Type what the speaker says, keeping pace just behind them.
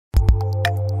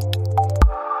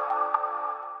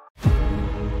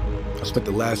spent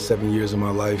the last 7 years of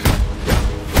my life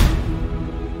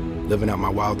living out my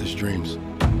wildest dreams.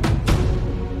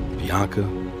 Bianca,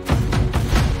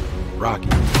 Rocky,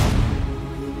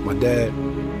 my dad.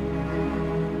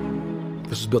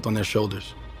 This was built on their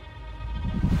shoulders.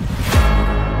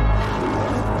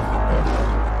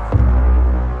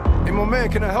 Hey, my man,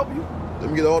 can I help you? Let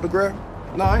me get an autograph.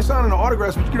 Nah, I ain't signing no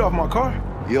autographs, but you get off my car.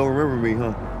 You don't remember me,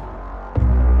 huh?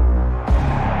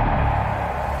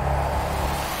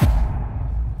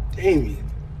 Damien.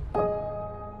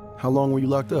 How long were you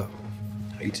locked up?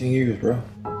 18 years, bro.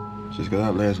 Just got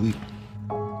out last week.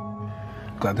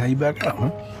 Glad to have you back out, huh?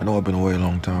 I know I've been away a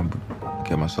long time, but I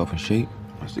kept myself in shape.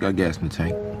 I still got gas in the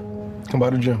tank. Come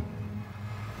by the gym.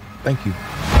 Thank you.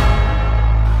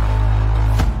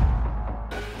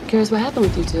 Curious what happened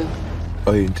with you two?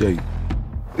 Oh, I didn't tell you.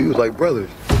 We was like brothers.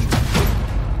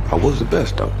 I was the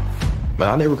best, though. But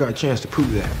I never got a chance to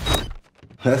prove that.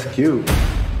 That's cute.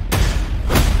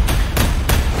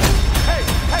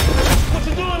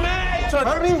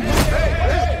 Hurt me?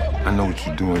 I know what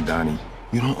you're doing, Donnie.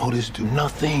 You don't owe this to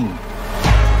nothing.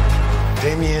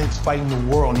 Damien's fighting the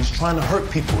world, and he's trying to hurt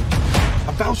people.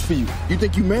 I vouch for you. You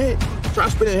think you mad? Try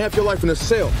spending half your life in a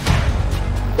cell,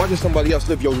 watching somebody else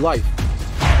live your life.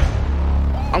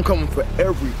 I'm coming for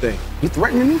everything. You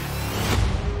threatening me?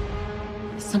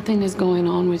 Something is going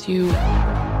on with you.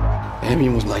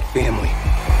 Damien was like family.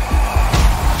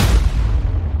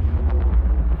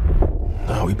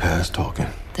 Now we past talking.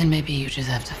 Then maybe you just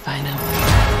have to find him.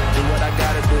 Do what I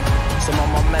gotta do. Some of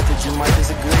my methods you might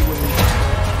disagree with me.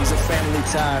 These are family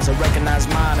ties. I recognize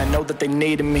mine. I know that they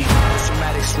needed me.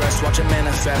 Traumatic stress, watch it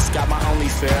manifest. Got my only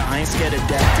fear. I ain't scared of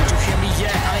death. Did you hear me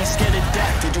yet? I ain't scared of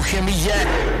death. Did you hear me yet?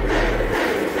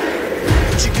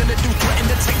 What you gonna do? Threaten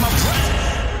to take my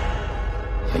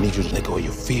breath? I need you to let go of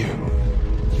your fear.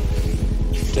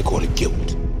 Let go of the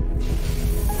guilt.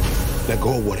 Let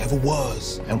go of whatever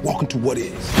was and walk into what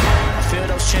is. I feel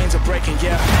those chains are breaking,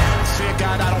 yeah. I fear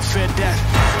God, I don't fear death.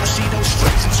 I see those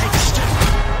stripes and take a step.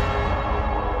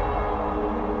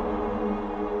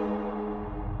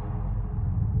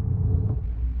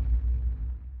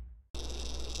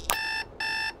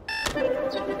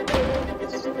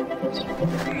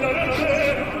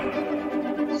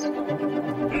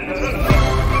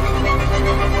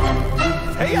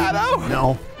 Hey, Otto!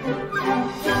 No.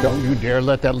 Don't you dare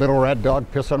let that little rat dog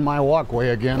piss on my walkway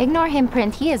again. Ignore him,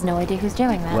 Print. He has no idea who's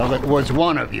doing that. Well, it was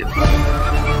one of you. Get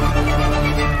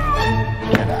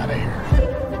out of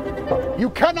here.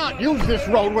 You cannot use this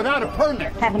road without a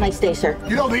permit. Have a nice day, sir.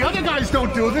 You know, the other guys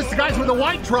don't do this, the guys with the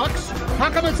white trucks.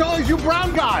 How come it's always you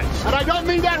brown guys? And I don't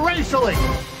mean that racially.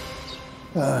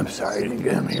 I'm sorry you didn't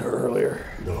get him here earlier.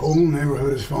 The whole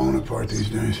neighborhood is falling apart these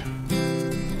days.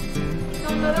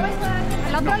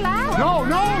 No,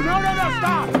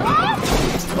 stop!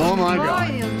 Oh, my God.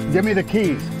 Give me the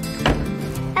keys.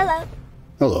 Hello.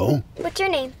 Hello. What's your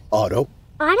name? Otto.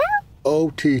 Otto?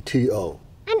 O-T-T-O.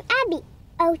 I'm Abby.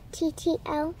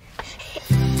 O-T-T-O.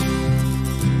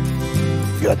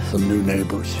 Got some new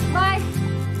neighbors. Bye.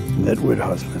 Nitwit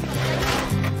husband.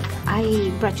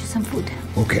 I brought you some food.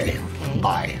 Okay.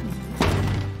 Bye.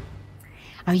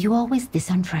 Are you always this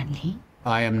unfriendly?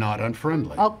 I am not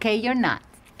unfriendly. Okay, you're not.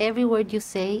 Every word you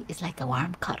say is like a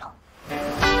warm cuddle.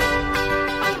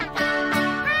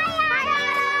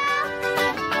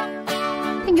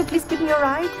 Can you please give me a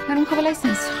ride? I don't have a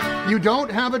license. You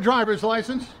don't have a driver's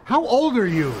license? How old are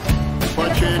you?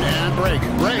 Clutch in and brake.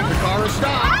 Brake, the car is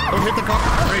stopped. Don't hit the car.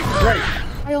 Brake.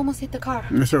 I almost hit the car.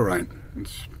 It's all right.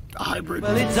 It's a hybrid.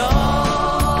 Well, it's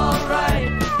all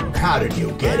right. How did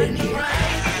you get in here?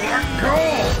 Let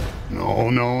go!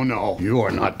 No. You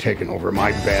are not taking over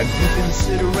my bed.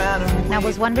 I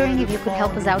was wondering if you could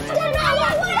help us out.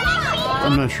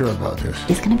 I'm not sure about this.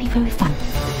 It's gonna be very fun.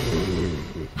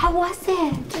 How was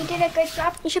it? You did a good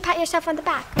job. You should pat yourself on the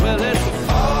back. Well, it's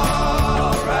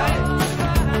all right.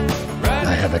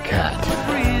 I have a cat.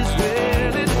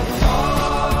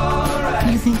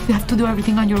 You think you have to do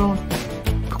everything on your own?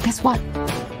 But guess what?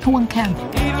 No one can.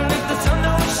 Even if the sun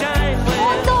don't shine,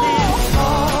 well, it's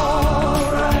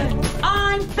all right.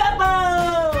 I'm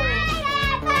Pepper!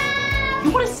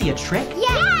 You want to see a trick?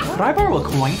 Yeah! Could I borrow a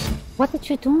coin? What did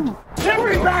you do?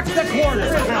 Everybody back to the corner!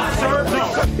 Sir,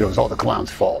 no. It was all the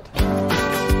clown's fault.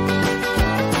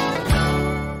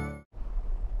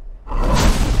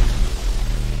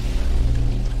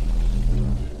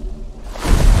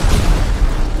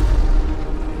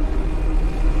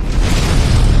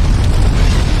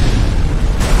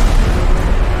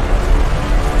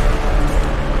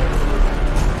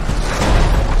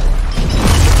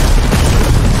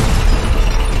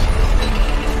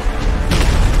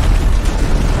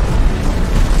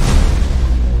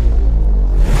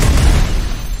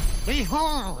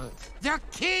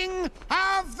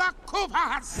 of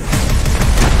us!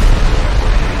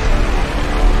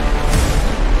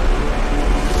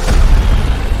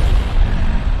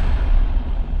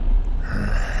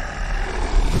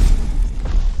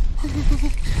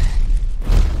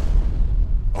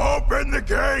 Open the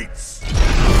gates!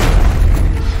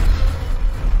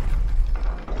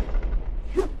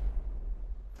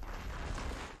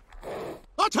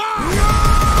 Attack!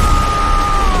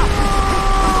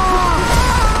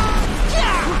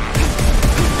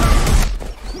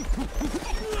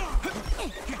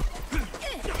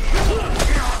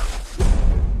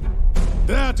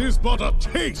 That is but a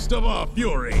taste of our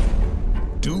fury.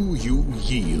 Do you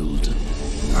yield?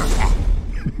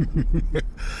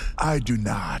 I do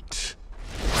not.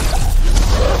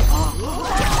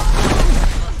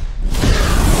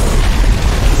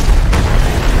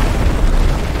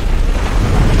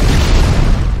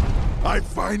 I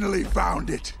finally found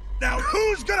it. Now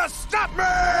who's gonna stop me?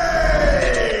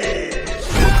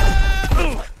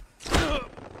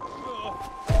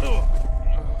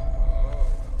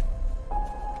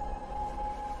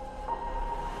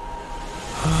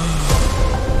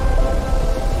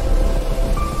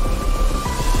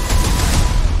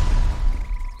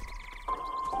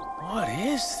 What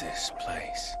is this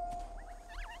place?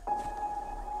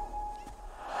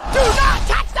 Do not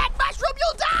touch that mushroom,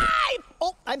 you'll die!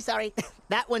 Oh, I'm sorry.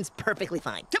 That one's perfectly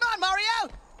fine. Come on,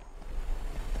 Mario!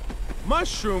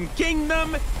 Mushroom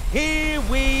Kingdom, here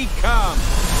we come!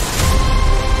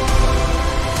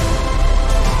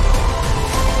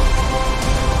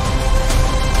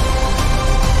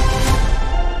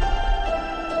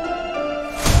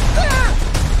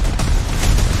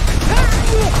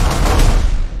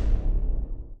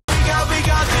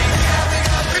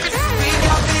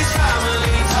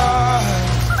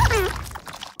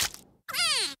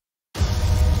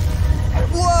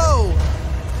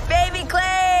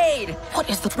 What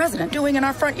is the president doing in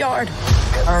our front yard?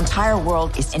 Our entire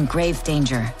world is in grave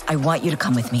danger. I want you to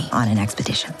come with me on an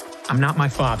expedition. I'm not my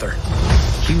father.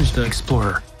 He was the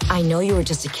explorer. I know you were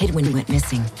just a kid when you went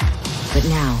missing, but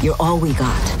now you're all we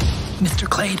got. Mr.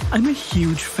 Clade, I'm a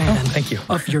huge fan thank you.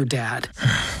 Of your dad.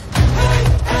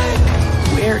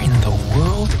 Where in the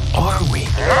world are we?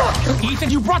 Ethan,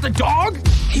 you brought the dog?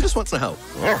 He just wants to help.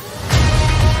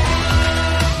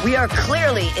 We are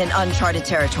clearly in uncharted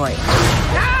territory.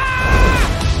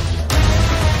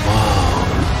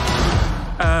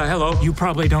 Hello. You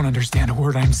probably don't understand a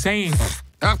word I'm saying.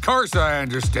 Of course I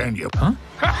understand you. Huh?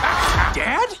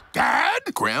 Dad? Dad?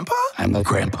 Grandpa? I'm the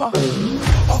grandpa.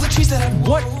 All the trees that have...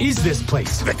 What is this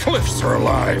place? The cliffs are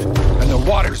alive, and the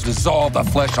waters dissolve the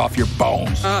flesh off your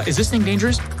bones. Is this thing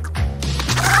dangerous?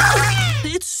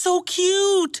 It's so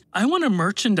cute. I want to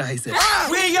merchandise it.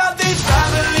 We got these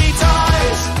family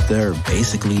ties. They're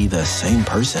basically the same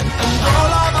person.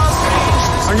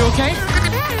 Are you okay?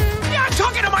 Yeah, I'm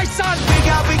talking to my son.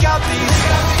 We got these.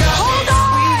 Hold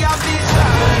on. We got these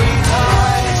family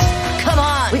ties. Come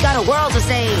on. We got a world to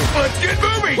save. Let's get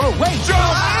moving. Whoa, wait.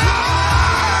 Jump.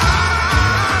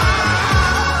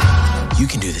 You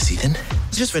can do this, Ethan.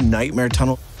 It's just a nightmare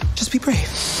tunnel. Just be brave.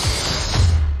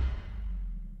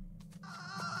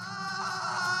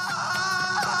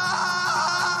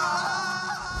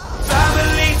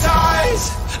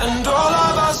 And all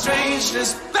of our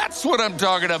strangeness. That's what I'm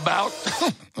talking about.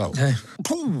 Over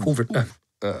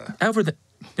the...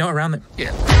 No, around the...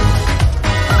 Yeah.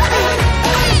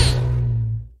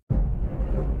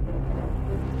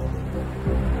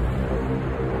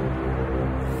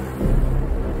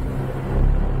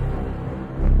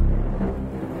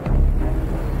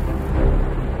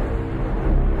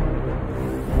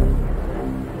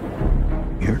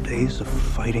 Your days of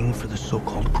fighting for the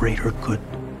so-called greater good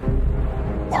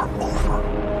are over.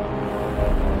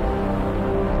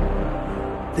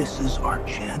 This is our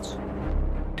chance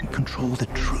to control the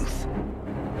truth,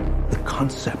 the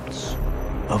concepts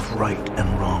of right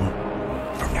and wrong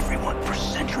for everyone for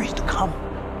centuries to come.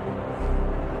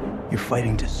 You're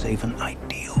fighting to save an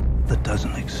ideal that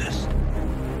doesn't exist.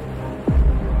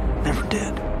 Never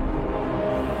did.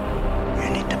 You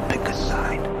need to pick a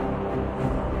side.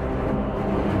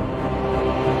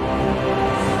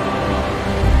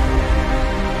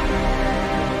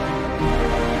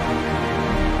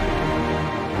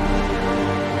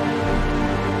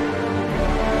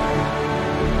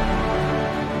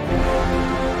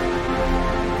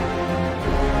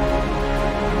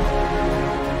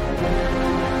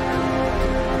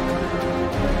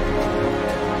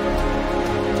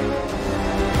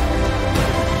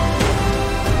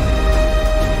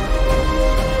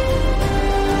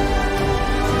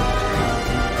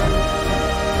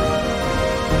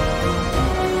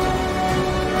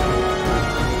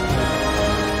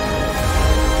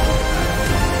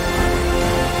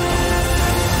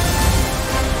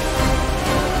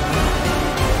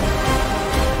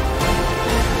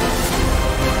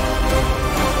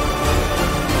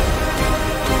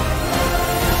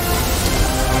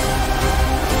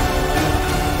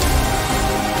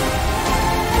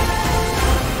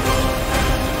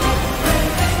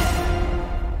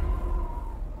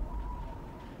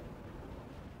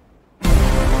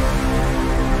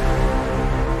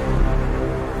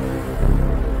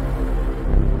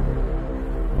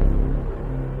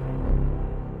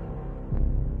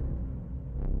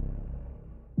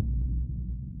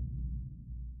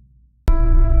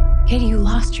 Katie, you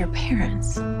lost your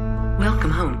parents. Welcome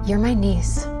home. You're my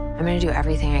niece. I'm gonna do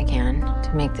everything I can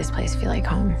to make this place feel like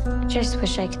home. Just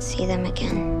wish I could see them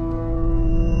again.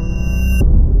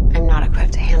 I'm not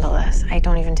equipped to handle this. I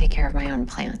don't even take care of my own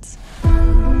plants.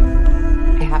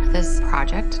 I have this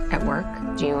project at work.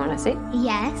 Do you want to see?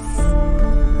 Yes.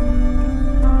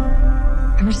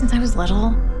 Ever since I was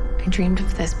little, I dreamed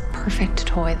of this perfect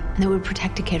toy that would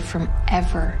protect a kid from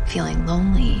ever feeling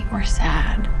lonely or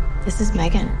sad. This is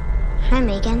Megan. Hi,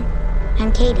 Megan.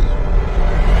 I'm Katie.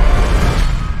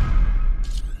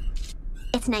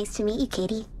 It's nice to meet you,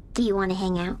 Katie. Do you want to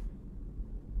hang out?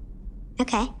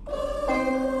 Okay.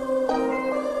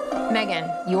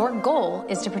 Megan, your goal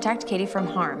is to protect Katie from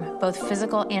harm, both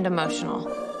physical and emotional.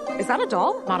 Is that a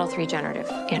doll? Model 3 generative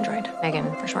android.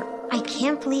 Megan, for short. I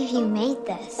can't believe you made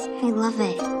this. I love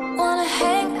it. Wanna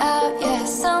hang out, yeah,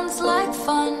 sounds like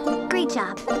fun. Great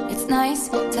job. It's nice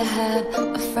to have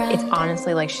a friend. It's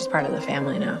honestly like she's part of the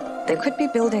family now. They could be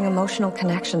building emotional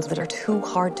connections that are too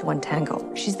hard to untangle.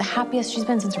 She's the happiest she's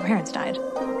been since her parents died.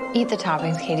 Eat the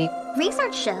toppings, Katie.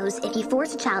 Research shows if you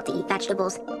force a child to eat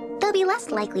vegetables, they'll be less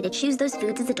likely to choose those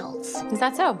foods as adults. Is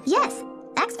that so? Yes.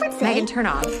 Experts say... Megan, turn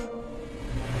off.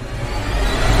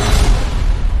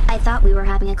 I thought we were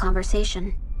having a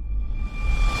conversation.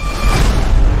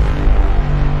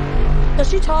 Does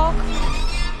she talk?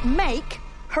 Make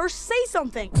her say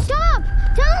something. Stop!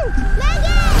 Don't!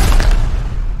 Megan!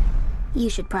 You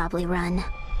should probably run.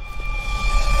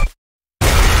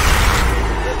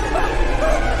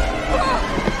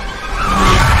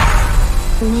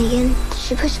 Megan,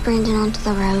 she pushed Brandon onto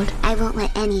the road. I won't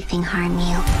let anything harm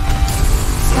you.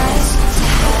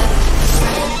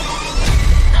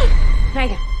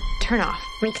 Megan, turn off.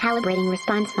 Recalibrating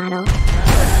response model.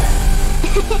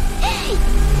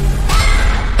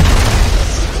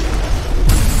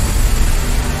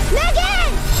 Megan!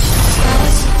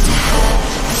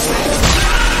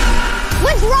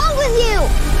 What's wrong with you?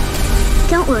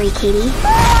 Don't worry, Katie.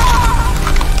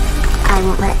 I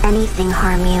won't let anything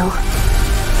harm you.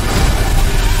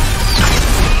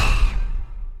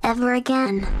 Ever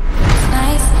again.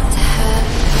 Nice to have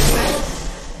a friend.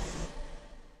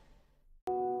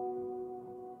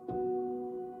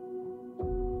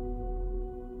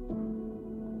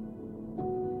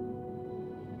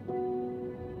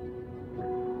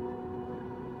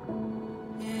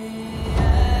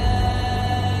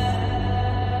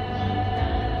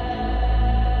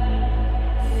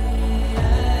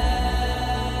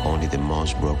 Only the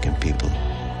most broken people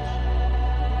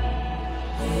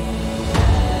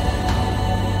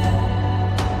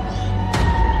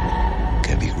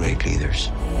can be great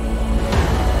leaders.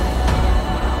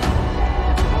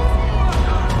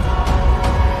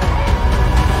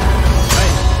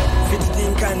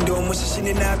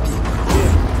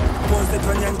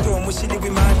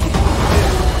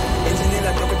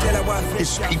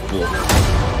 His people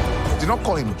did not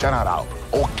call him general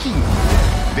or king.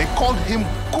 They called him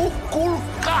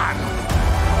Kukulkan,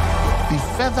 the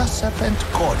feather serpent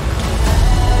god.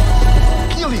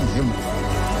 Killing him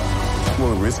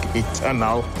will risk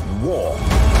eternal war.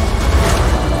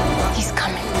 He's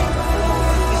coming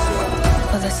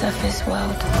for the surface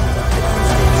world.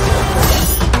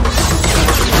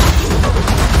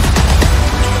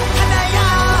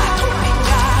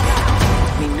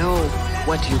 We know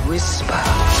what you whisper.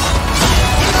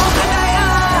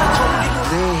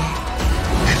 They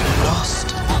had lost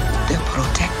their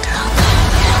protector.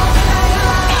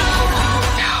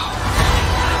 Now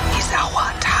is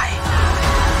our time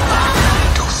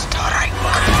to strike.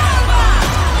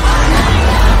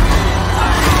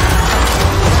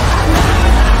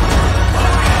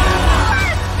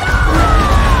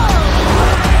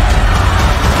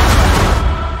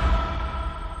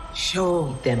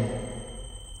 Show them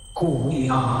who we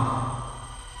are.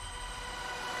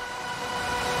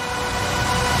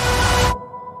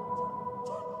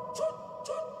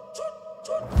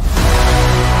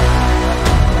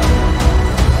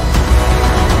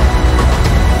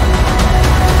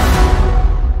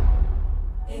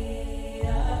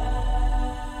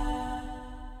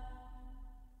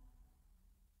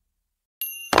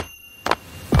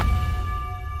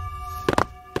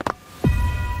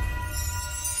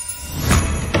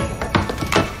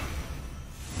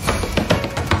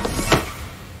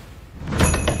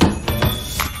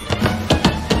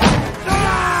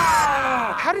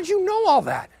 All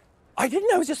that. I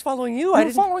didn't. I was just following you. You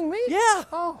were following me? Yeah.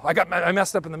 Oh, I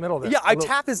messed up in the middle there. Yeah,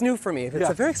 tap is new for me. It's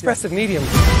a very expressive medium.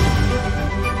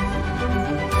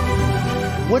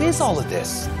 What is all of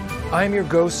this? I am your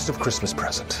ghost of Christmas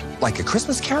present. Like a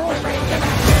Christmas Carol?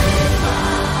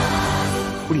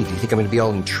 What do you think I'm going to be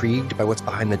all intrigued by what's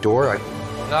behind the door?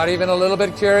 Not even a little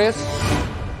bit curious?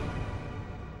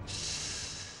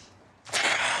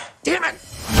 Damn it!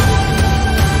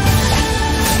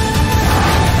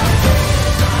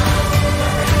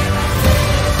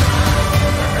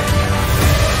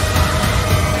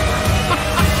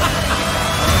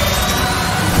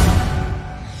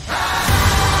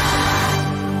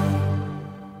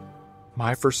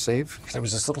 My first save? There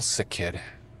was this little sick kid.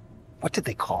 What did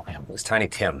they call him? It was Tiny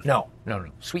Tim. No.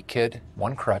 Sweet kid,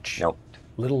 one crutch. Nope.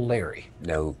 Little Larry.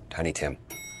 No, Tiny Tim.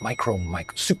 Micro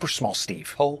Mike. Super small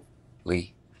Steve.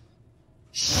 Holy.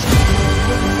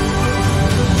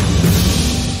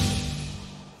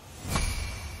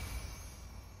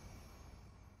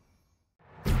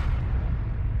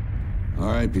 All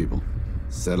right, people.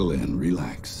 Settle in,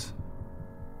 relax.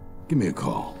 Give me a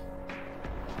call.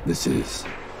 This is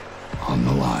On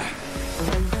the Line.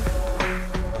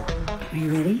 Are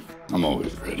you ready? I'm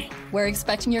always ready. We're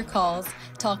expecting your calls.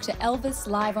 Talk to Elvis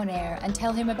live on air and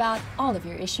tell him about all of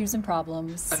your issues and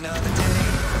problems.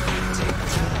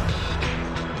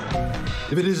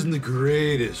 If it isn't the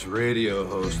greatest radio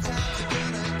host.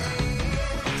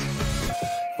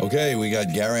 Okay, we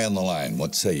got Gary on the line.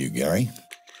 What say you, Gary?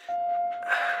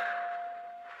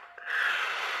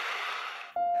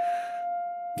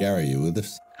 Gary, you with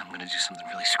us? I'm gonna do something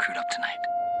really screwed up tonight.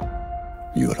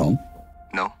 You at home?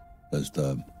 No. Does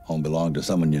the home belong to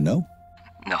someone you know?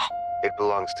 No. It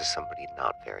belongs to somebody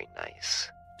not very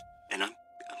nice. And I'm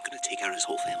gonna take out his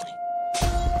whole family.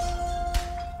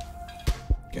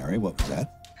 Gary, what was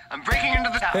that? I'm breaking into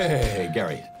the house. Hey,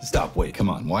 Gary, stop, wait, come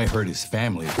on. Why hurt his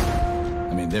family?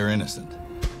 I mean, they're innocent.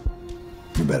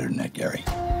 You're better than that, Gary.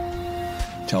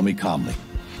 Tell me calmly.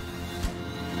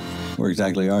 Where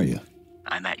exactly are you?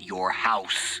 I'm at your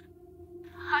house.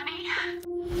 Honey.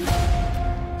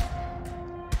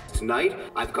 Tonight,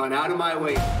 I've gone out of my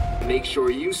way to make sure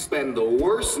you spend the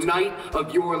worst night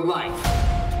of your life.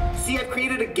 See, I've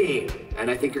created a game,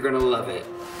 and I think you're gonna love it.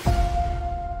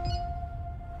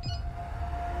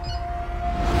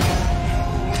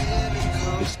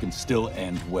 This can still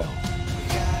end well.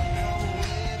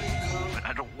 But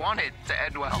I don't want it to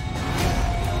end well.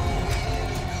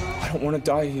 I don't want to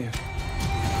die here.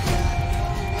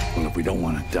 Well, if we don't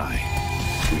want to die,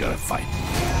 we gotta fight.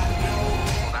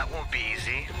 Well, that won't be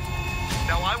easy.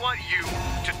 Now I want you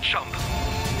to jump.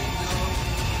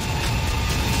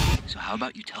 So how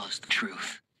about you tell us the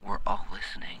truth? We're all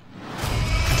listening.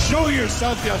 Show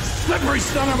yourself, you slippery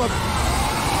son of a...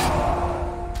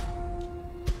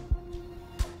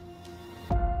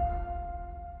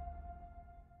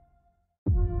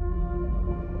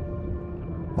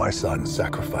 My son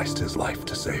sacrificed his life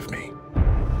to save me.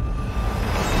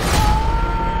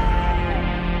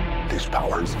 These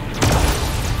powers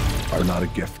are not a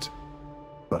gift,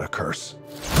 but a curse.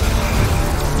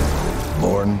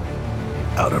 Born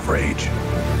out of rage.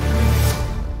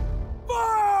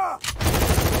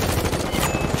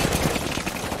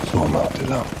 So I'm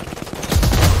opted out.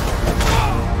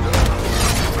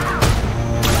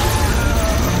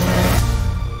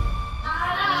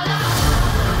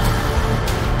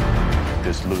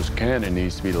 This loose cannon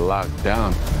needs to be locked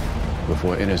down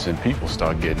before innocent people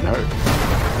start getting hurt.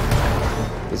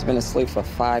 He's been asleep for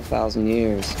 5,000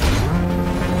 years.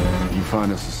 You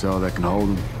find us a cell that can hold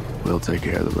him, we'll take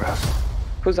care of the rest.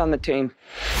 Who's on the team?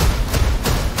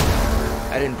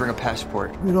 I didn't bring a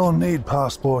passport. We don't need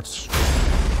passports.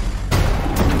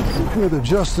 We're the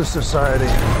Justice Society.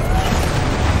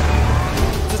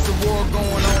 There's a war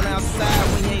going on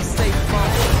outside we ain't safe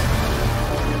from.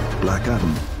 Black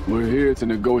Adam. We're here to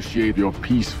negotiate your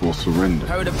peaceful surrender.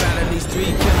 Heard about at least 3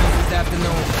 killings this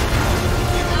afternoon.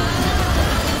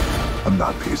 I'm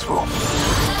not peaceful.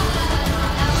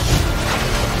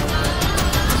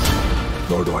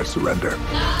 Nor do I surrender.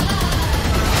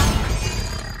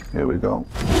 Here we go.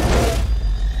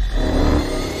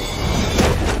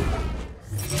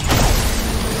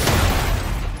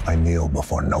 I kneel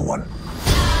before no one.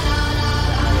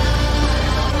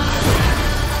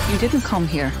 You didn't come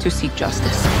here to seek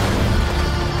justice.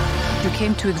 You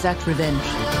came to exact revenge.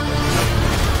 Too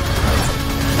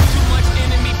much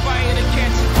enemy fire to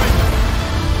catch.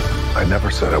 I never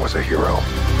said I was a hero.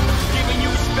 Giving you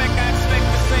respect, I expect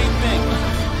the same thing.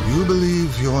 You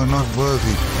believe you are not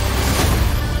worthy,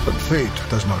 but fate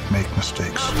does not make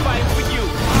mistakes. I'm fighting for you.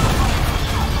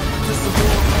 There's a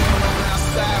war going on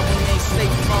outside we ain't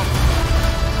safe from.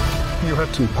 You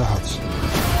have two paths.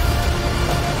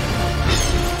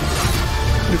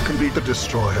 You can be the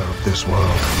destroyer of this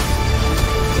world.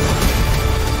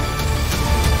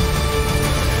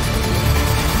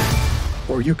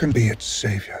 Or you can be its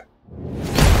savior.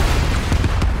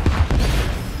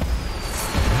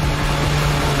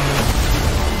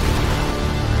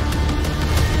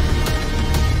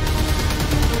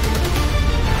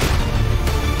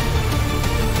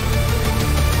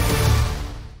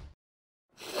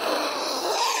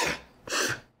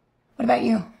 about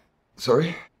you?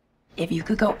 Sorry? If you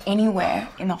could go anywhere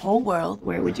in the whole world,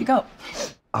 where would you go?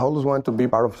 I always wanted to be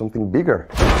part of something bigger.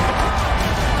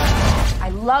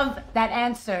 I love that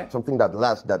answer. Something that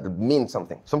lasts, that means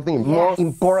something. Something more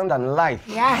important than life.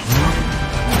 Yes.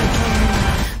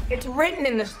 It's written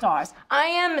in the stars. I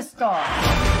am a star.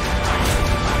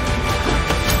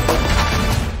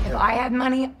 If I had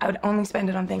money, I would only spend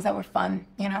it on things that were fun,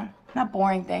 you know? Not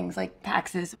boring things like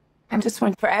taxes. I just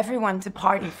want for everyone to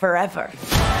party forever.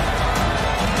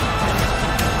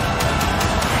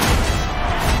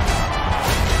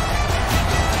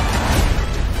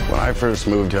 When I first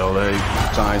moved to LA,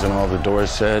 signs on all the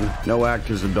doors said, no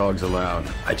actors or dogs allowed.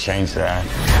 I changed that.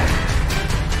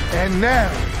 And now,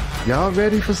 y'all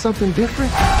ready for something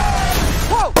different?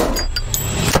 Whoa!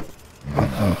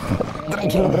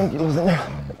 Tranquilo,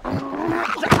 señor.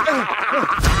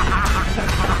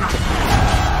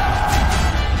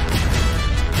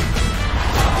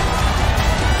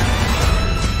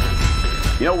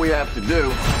 You know what we have to do?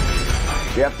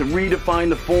 We have to redefine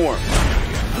the form.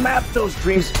 Map those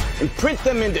dreams and print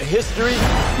them into history.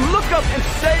 Look up and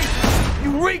say,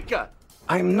 Eureka!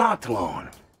 I'm not alone.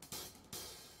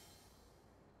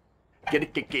 I'm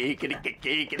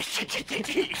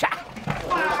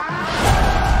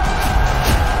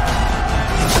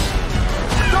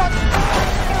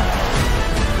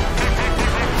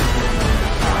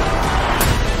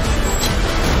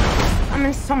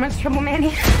in so much trouble,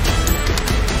 Manny.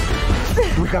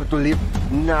 We have to leave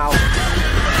now.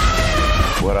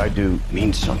 What I do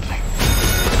means something.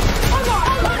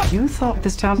 You thought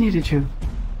this town needed you.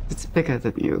 It's bigger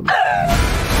than you.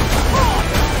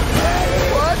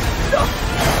 What?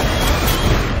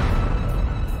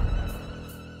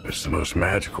 It's the most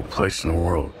magical place in the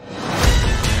world.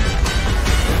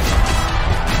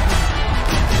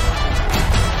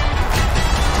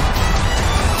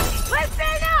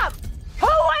 Listen up! Who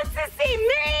wants to see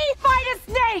me fight a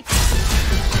snake?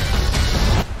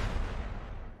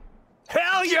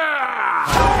 Hell yeah!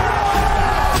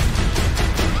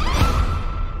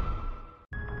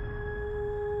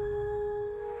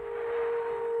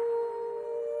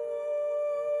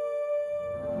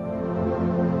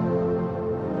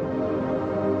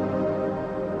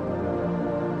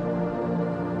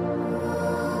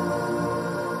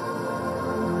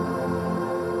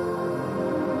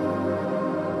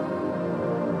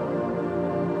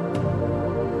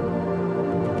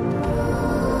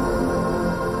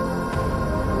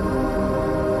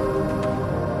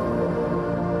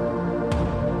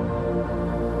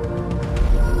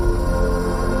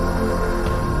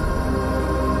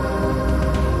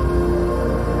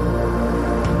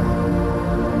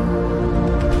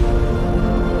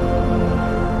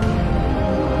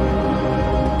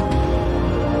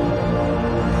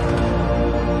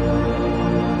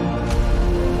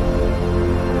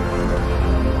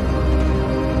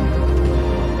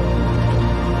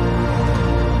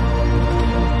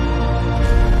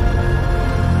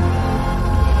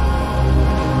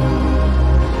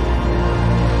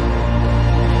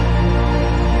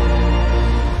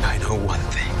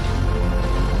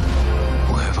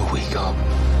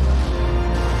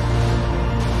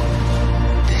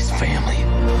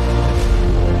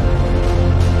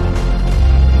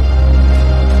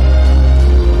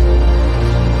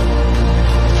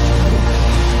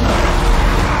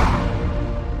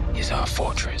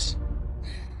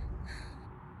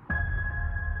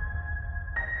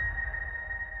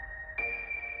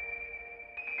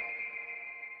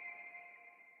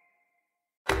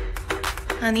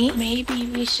 Honey, maybe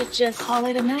we should just call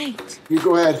it a night. You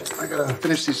go ahead. I gotta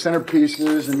finish these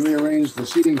centerpieces and rearrange the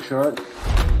seating chart.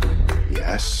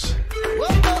 Yes.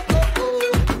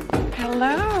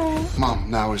 Hello? Mom,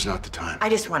 now is not the time. I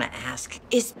just want to ask,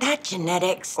 is that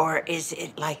genetics or is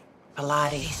it like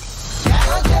Pilates?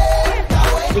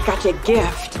 We got you a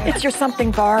gift. It's your something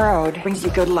borrowed. Brings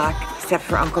you good luck, except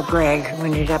for Uncle Greg, who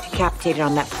ended up decapitated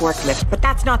on that forklift. But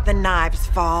that's not the knives'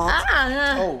 fault.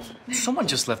 Oh, someone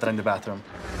just left that in the bathroom.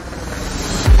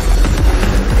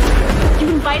 You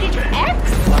invited your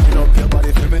ex?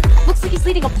 Looks like he's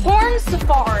leading a porn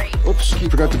safari. Oops, he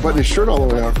forgot to button his shirt all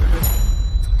the way up.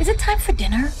 Is it time for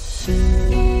dinner?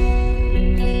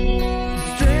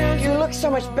 You look so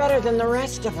much better than the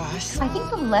rest of us. I think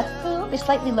the left boob is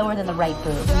slightly lower than the right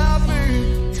boob.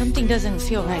 Something doesn't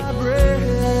feel right.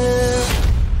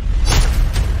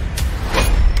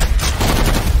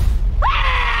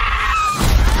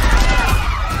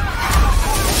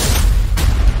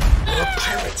 There are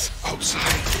pirates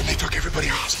outside, and they took everybody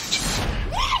hostage.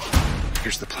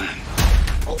 Here's the plan.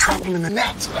 I'll trap them in the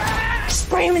net.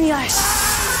 Spray him in the eyes.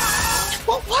 It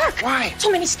won't work. Why?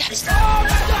 Too many steps.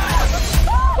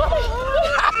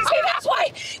 See, that's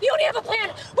why you only have a plan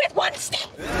with one step.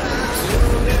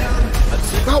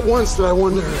 Not once did I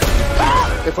wonder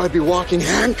if I'd be walking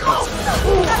handcuffed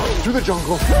through the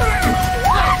jungle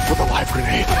with a live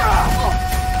grenade.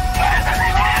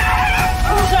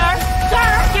 Sir,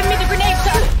 give me the grenade,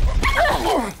 sir.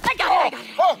 I got it.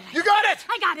 Oh, you got it.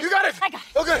 I got it. You got it. I got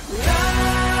it. Okay.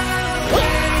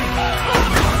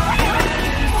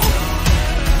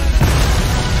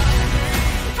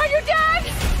 Are you dead?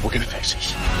 We're gonna fix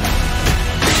this.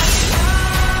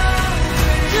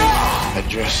 That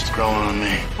dress is growing on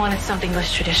me. Wanted something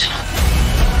less traditional.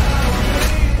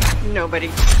 Nobody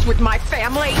with my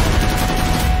family.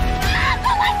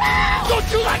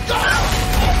 Don't you let go!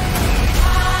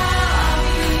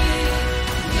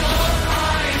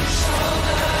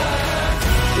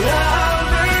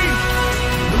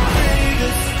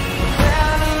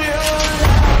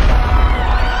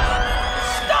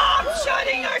 Stop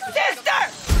shooting your sister!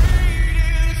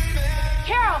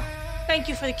 Carol, thank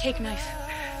you for the cake knife.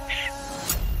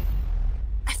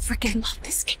 I freaking love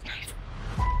this cake knife.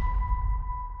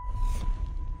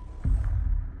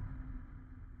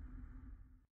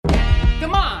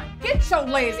 Come on, get your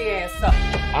lazy ass up.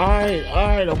 All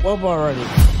right, I'm up already.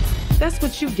 That's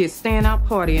what you get staying out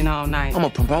partying all night. I'm a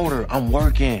promoter. I'm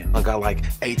working. I got like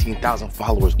 18,000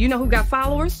 followers. You know who got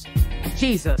followers?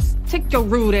 Jesus. Take your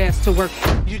rude ass to work.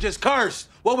 You just cursed.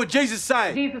 What would Jesus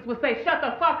say? Jesus would say, shut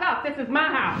the fuck up. This is my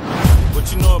house.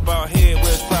 What you know about here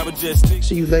where it's private jet sticks?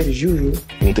 See you late as usual.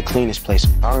 We need to clean this place.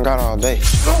 I done got all day.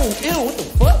 Oh, ew, what the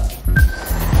fuck?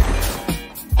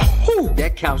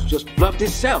 That couch just fluffed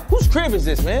itself. Whose crib is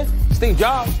this, man? Steve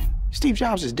Jobs? Steve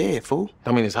Jobs is dead, fool.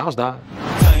 I mean, his house died.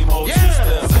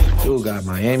 Dude got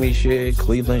Miami shit,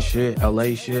 Cleveland shit,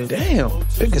 LA shit. Damn,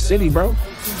 pick a city, bro.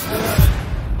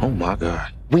 Oh my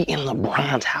God. We in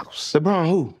LeBron's house. LeBron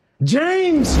who?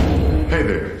 James! Hey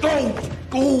there.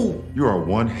 Go! You are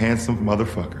one handsome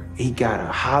motherfucker. He got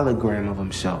a hologram of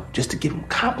himself just to give him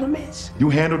compliments? You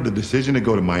handled the decision to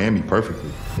go to Miami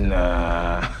perfectly.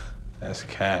 Nah, that's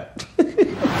cap.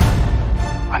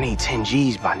 I need 10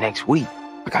 G's by next week.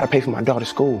 I gotta pay for my daughter's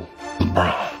school.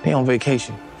 Bro, they on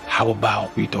vacation. How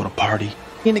about we throw the party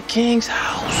in the king's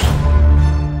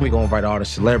house? We gonna invite all the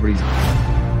celebrities.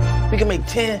 We can make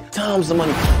 10 times the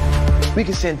money. We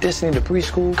can send Destiny to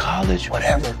preschool, college,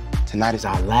 whatever. Tonight is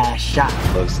our last shot.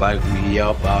 Looks like we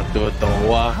up out there throwing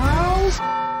our house.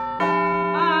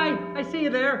 Hi, I see you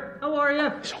there. How are you?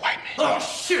 It's a white man.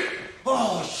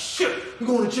 Oh, shit. We're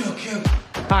going to jail, Kim.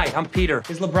 Hi, I'm Peter.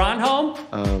 Is LeBron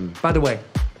home? By the way,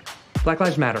 Black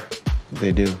Lives Matter.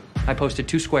 They do. I posted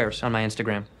 2 squares on my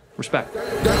Instagram. Respect.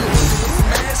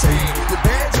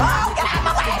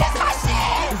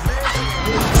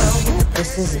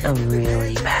 This is a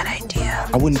really bad idea.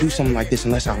 I wouldn't do something like this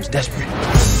unless I was desperate.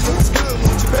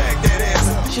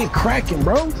 Shit cracking,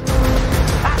 bro.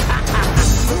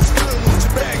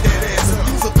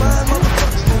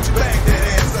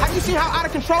 Have you seen how out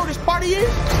of control this party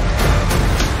is?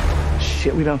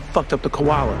 Shit, we done fucked up the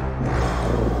koala.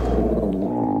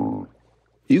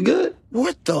 You good?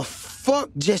 What the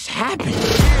fuck just happened?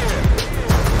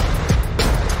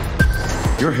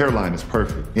 Your hairline is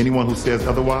perfect. Anyone who says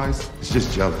otherwise is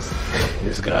just jealous.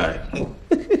 This guy.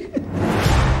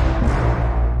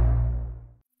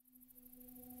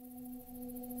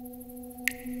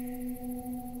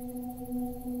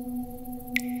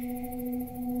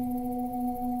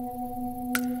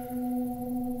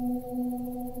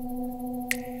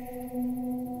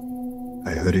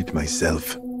 I heard it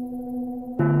myself.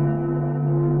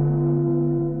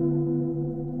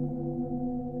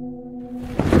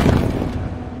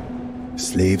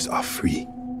 Slaves are free.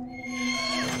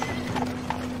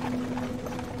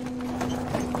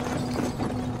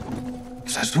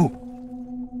 Says who?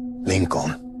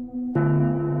 Lincoln.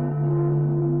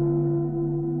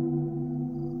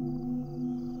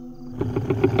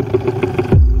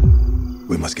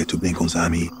 We must get to Lincoln's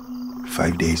army.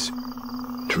 5 days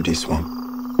through this swamp.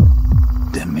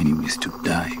 There are many ways to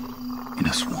die in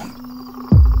a swamp.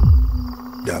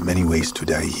 There are many ways to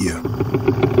die here.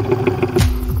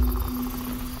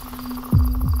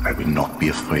 I will not be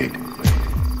afraid.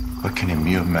 What can a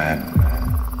mere man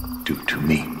do to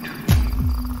me?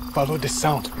 Follow the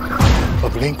sound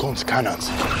of Lincoln's cannons.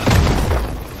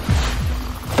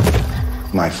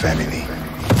 My family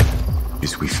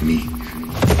is with me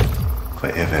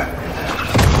forever.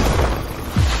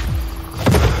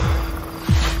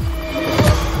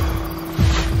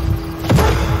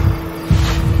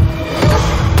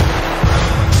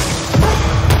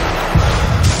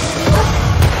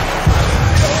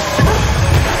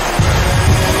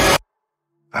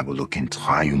 I will look in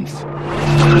triumph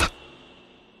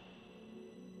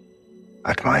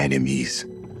like my enemies.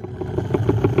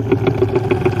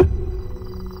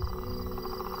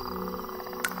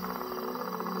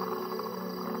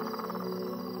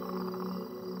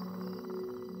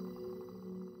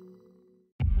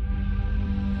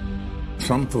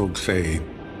 Some folks say,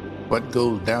 what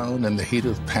goes down in the heat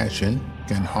of passion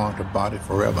can haunt a body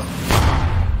forever.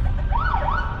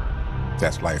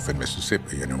 That's life in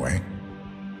Mississippi, in a way.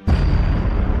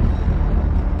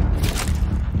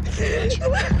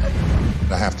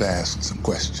 I have to ask some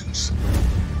questions.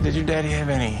 Did your daddy have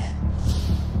any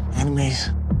enemies?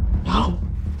 No.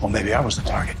 Well, maybe I was the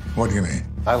target. What do you mean?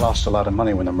 I lost a lot of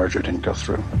money when the merger didn't go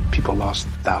through. People lost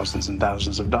thousands and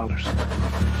thousands of dollars.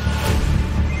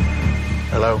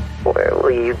 Hello? Where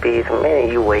will you be the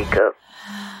minute you wake up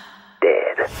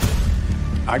dead?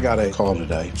 I got a call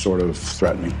today, sort of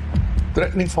threatening.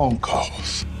 Threatening phone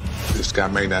calls. This guy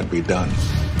may not be done.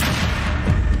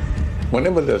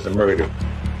 Whenever there's a murder,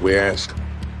 we ask,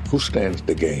 who stands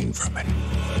to gain from it?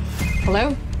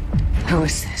 Hello? Who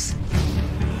is this?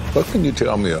 What can you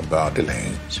tell me about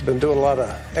Elaine? She's been doing a lot of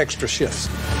extra shifts.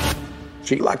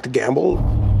 She liked to gamble.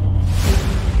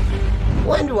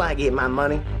 When do I get my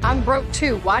money? I'm broke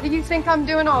too. Why do you think I'm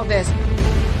doing all this?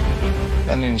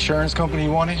 And the insurance company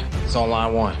you wanted? It's on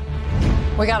line 1.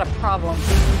 We got a problem.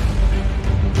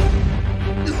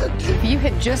 If you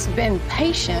had just been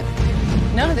patient,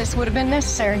 none of this would have been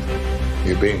necessary.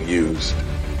 You're being used.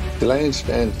 Elaine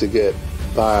stands to get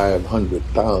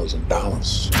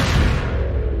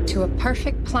 $500,000. To a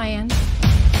perfect plan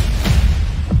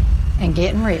and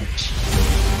getting rich.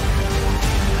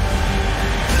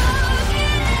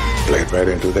 Played right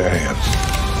into their hands.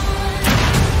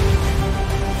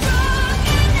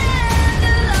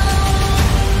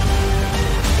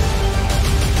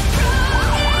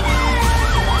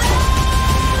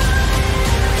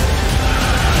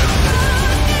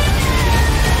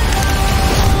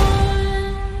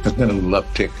 There's been a little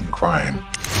uptick in crime.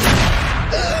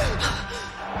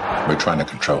 We're trying to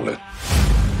control it.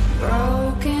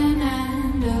 Broken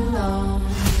and alone.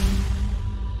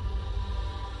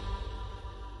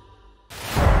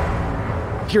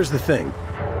 Here's the thing.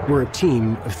 We're a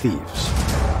team of thieves.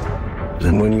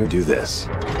 And when you do this,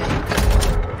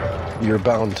 you're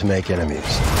bound to make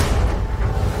enemies.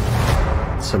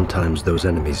 Sometimes those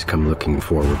enemies come looking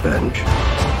for revenge.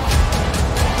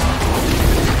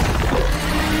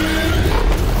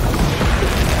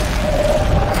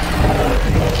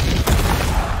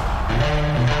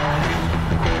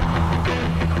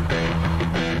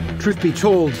 Truth be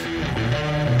told,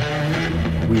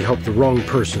 we helped the wrong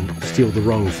person steal the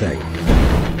wrong thing.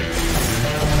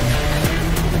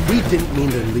 We didn't mean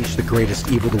to unleash the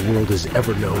greatest evil the world has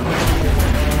ever known.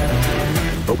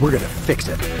 But we're gonna fix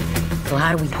it. So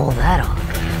how do we pull that off?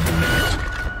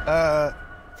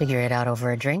 Figure it out over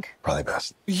a drink? Probably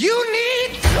best. You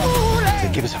need to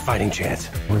Give us a fighting chance.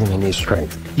 We're gonna need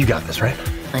strength. You got this, right?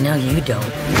 I know you don't.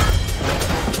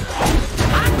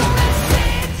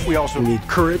 We also need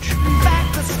courage,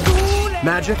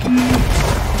 magic,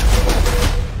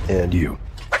 and you.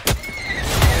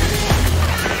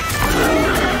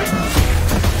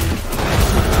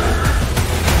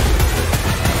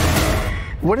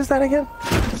 What is that again?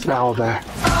 It's an owl bear.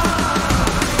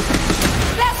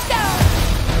 Let's go!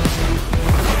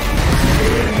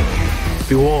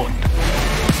 Be warned.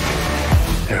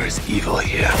 There is evil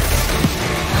here.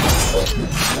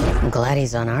 I'm glad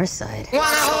he's on our side.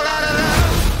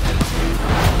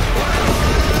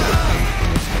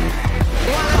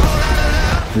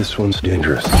 This one's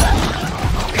dangerous.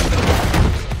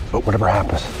 But whatever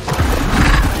happens,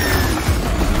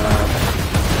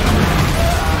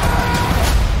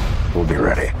 we'll be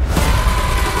ready.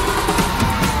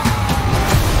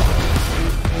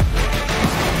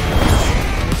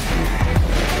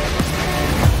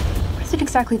 What is it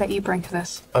exactly that you bring to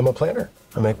this? I'm a planner.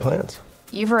 I make plans.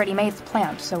 You've already made the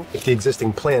plan, so... If the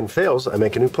existing plan fails, I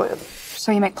make a new plan.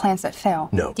 So you make plans that fail?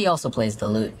 No. He also plays the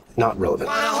lute. Not relevant.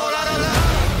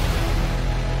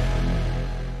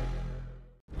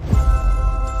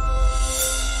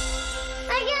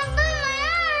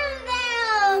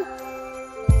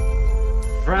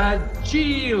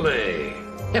 Fragile.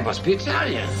 It must be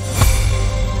Italian.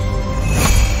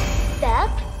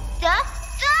 Stop! Stop!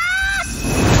 Stop!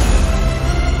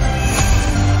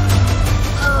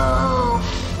 Oh,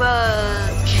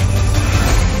 fudge.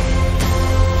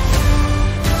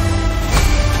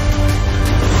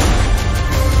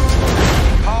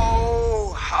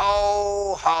 Ho,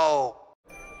 ho, ho.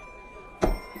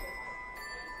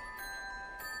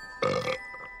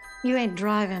 You ain't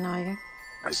driving, are you?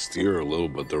 I steer a little,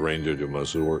 but the Ranger do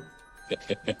most of the work.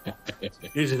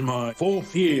 This is my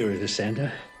 4th year as a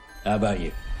Santa. How about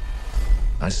you?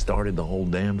 I started the whole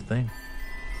damn thing.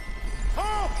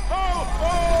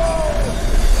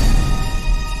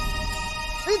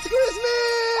 It's Christmas!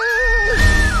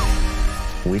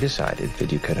 We decided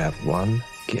that you could have one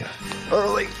gift.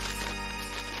 Early.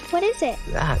 What is it?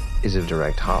 That is a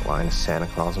direct hotline to Santa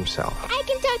Claus himself. I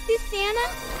can talk to Santa.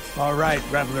 All right,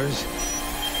 revelers.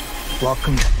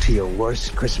 Welcome to your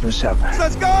worst Christmas ever.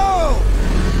 Let's go!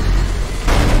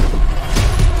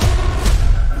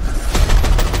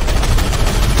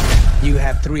 You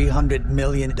have $300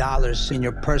 million in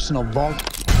your personal vault.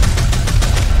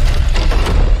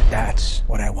 That's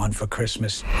what I want for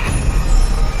Christmas.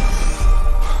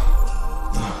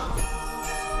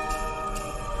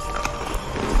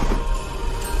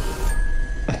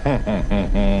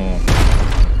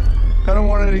 I don't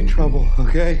want any trouble,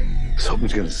 okay?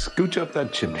 Someone's gonna scooch up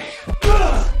that chimney.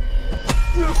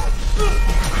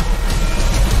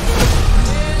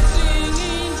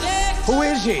 Who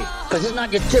is he? Because it's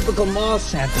not your typical mall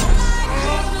Santa.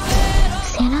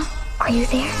 Santa, are you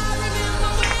there?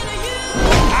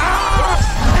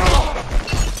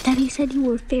 Daddy said you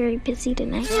were very busy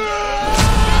tonight.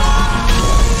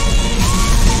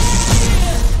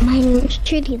 My name's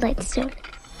Trudy Lightstone.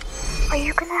 Are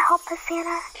you gonna help us,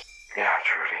 Santa? Yeah,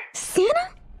 Trudy. Santa?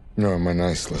 You're on my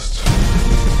nice list.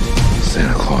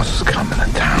 Santa Claus is coming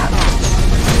to town.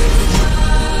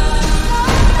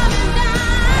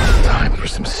 Time for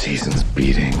some season's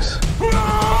beatings.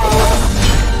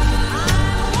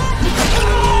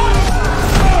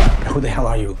 Who the hell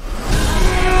are you?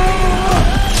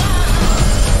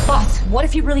 Boss, what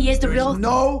if he really is the real? There's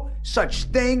no such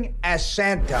thing as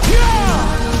Santa.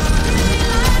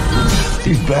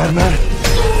 These bad men,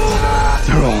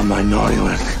 they're all on my naughty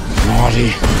list.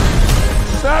 Naughty.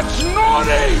 That's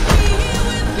naughty!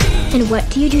 And what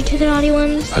do you do to the naughty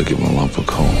ones? I give them a lump of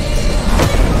coal.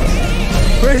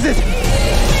 Where is it?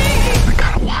 I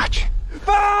gotta watch.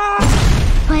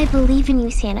 I believe in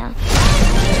you, Santa.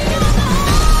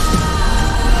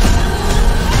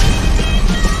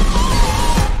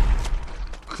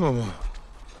 Come on.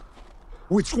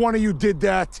 Which one of you did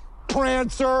that?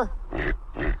 Prancer?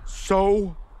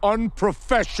 So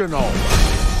unprofessional.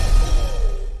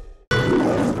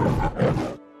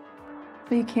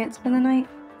 But you can't spend the night?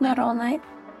 Not all night.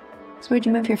 So where'd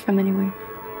you move here from anyway?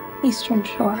 Eastern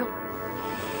Shore.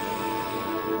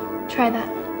 Try that.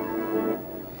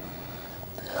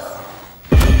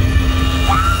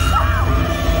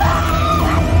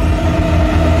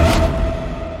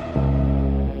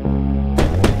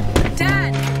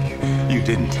 Dad! You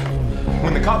didn't.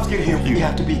 When the cops get here, you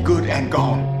have to be good and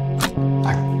gone.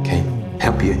 I can't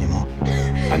help you anymore.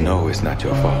 I know it's not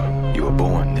your fault. You were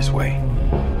born this way.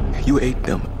 You ate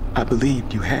them. I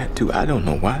believed you had to. I don't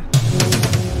know why.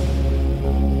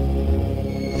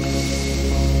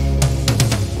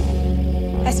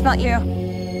 I smelt you.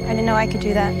 I didn't know I could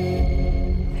do that.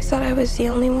 I thought I was the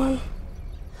only one.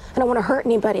 I don't want to hurt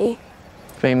anybody.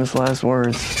 Famous last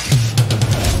words.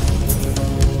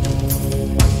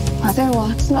 Are there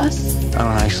lots of us? I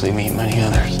don't actually meet many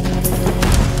others.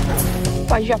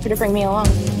 Why'd you offer to bring me along?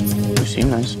 You seem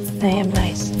nice. I am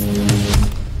nice.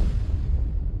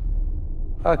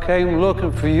 I came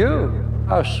looking for you.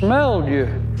 I smelled you.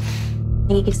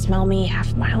 You can smell me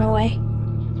half a mile away.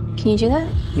 Can you do that?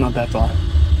 Not that far.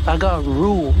 I got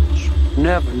rules.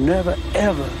 Never,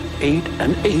 ever eat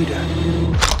an eater.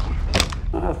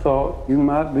 I thought you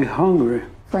might be hungry.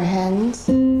 For hens?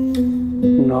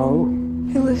 No.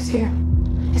 Who lives here?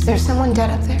 Is there someone dead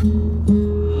up there?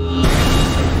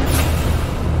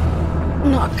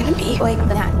 I'm not gonna be like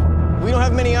that. We don't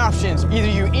have many options. Either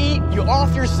you eat, you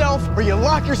off yourself, or you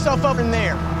lock yourself up in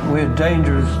there. We're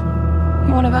dangerous.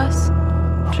 One of us?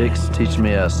 Chicks teach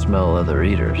me how to smell other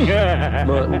eaters.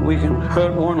 But we can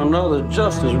hurt one another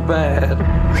just as bad.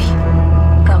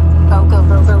 Go.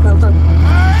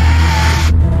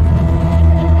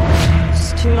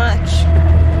 It's too much.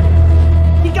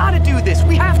 You gotta do this.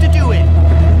 We have to do it.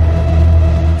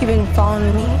 You've been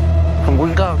following me. And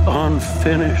we got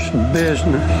unfinished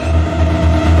business.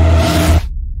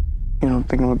 You don't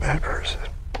think I'm a bad person?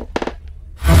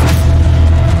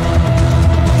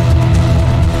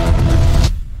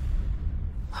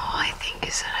 All I think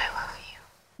is that I love you.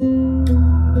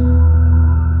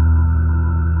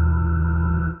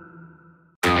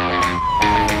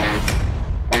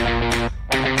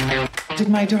 Did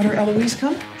my daughter Eloise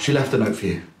come? She left a note for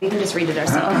you. We can just read it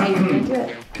ourselves. Okay, you're gonna do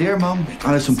it. Dear Mum,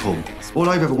 Alice and Paul, all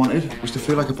I've ever wanted was to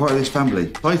feel like a part of this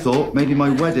family. I thought maybe my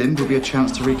wedding would be a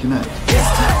chance to reconnect.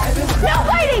 No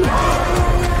fighting!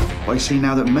 But I see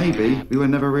now that maybe we were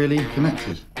never really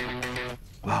connected.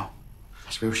 Wow,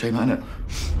 that's a real shame, isn't it?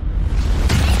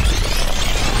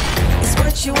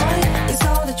 what you want is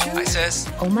all the truth. Hi,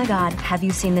 sis. Oh my God, have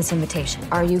you seen this invitation?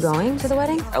 Are you going to the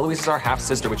wedding? Eloise is our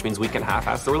half-sister, which means we can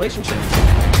half-ass the relationship.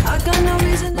 I got no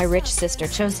reason. My rich sister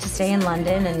chose to stay in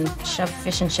London and shove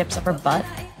fish and chips up her butt.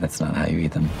 That's not how you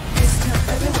eat them.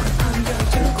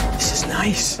 This is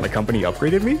nice. My company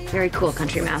upgraded me? Very cool,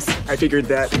 country mouse. I figured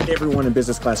that everyone in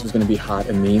business class was going to be hot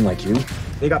and mean like you.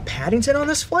 They got Paddington on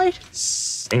this flight?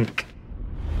 Stink.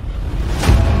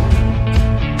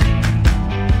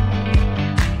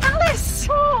 Alice!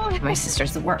 Oh, my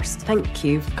sister's the worst. Thank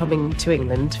you for coming to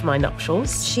England for my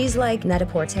nuptials. She's like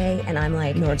Net-a-Porter, and I'm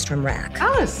like Nordstrom Rack.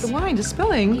 Alice, the wine is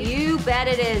spilling. You bet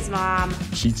it is, Mom.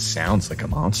 She sounds like a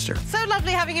monster. So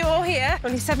lovely having you all here.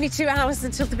 Only 72 hours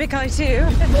until the big I-2.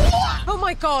 Oh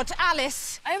my God,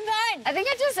 Alice. I'm fine. I think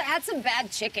I just had some bad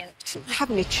chicken.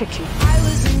 Have any chicken. I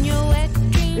was in your wet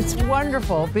dream. It's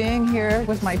wonderful being here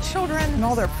with my children and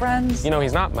all their friends. You know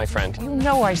he's not my friend. You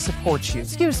know I support you.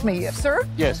 Excuse me, sir?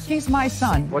 Yes. He's my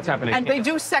son. What's happening? And they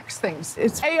do sex things.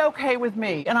 It's A-okay with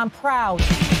me, and I'm proud.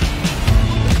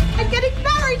 I'm getting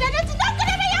married and it's not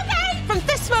gonna be okay! From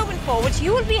this moment forward,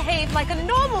 you will behave like a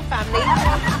normal family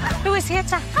who is here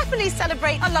to happily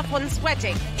celebrate a loved one's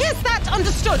wedding. Is that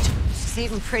understood? She's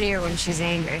even prettier when she's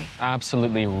angry.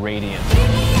 Absolutely radiant.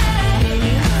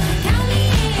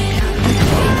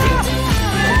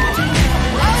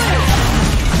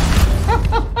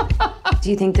 Do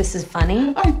you think this is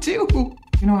funny? I do.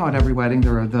 You know how at every wedding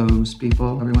there are those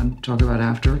people everyone talk about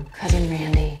after? Cousin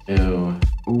Randy. Ew.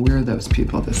 We're those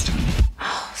people this time.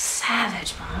 Oh,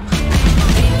 savage, Mom.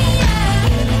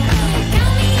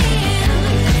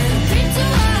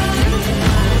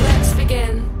 Let's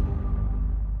begin.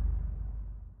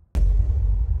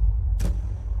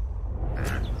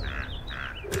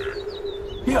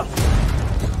 Yeah.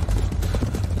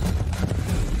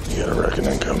 You got a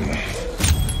reckoning coming.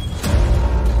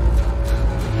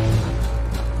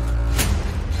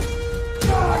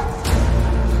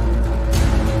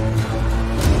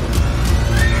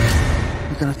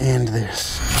 We're gonna end this.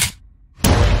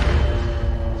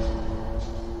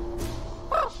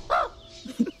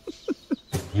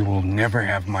 You will never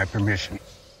have my permission.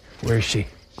 Where is she?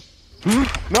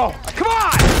 No! Come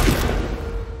on!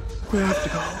 We have to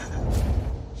go.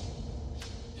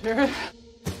 Jared,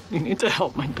 you need to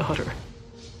help my daughter.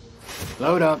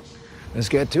 Load up. Let's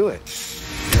get to it.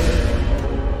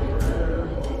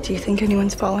 Do you think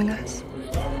anyone's following us?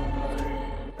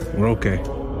 We're okay.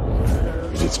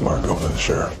 You did smart going to the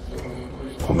sheriff.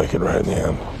 We'll make it right in the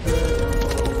end.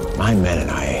 My men and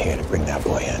I are here to bring that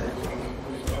boy in.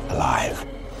 Alive.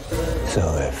 So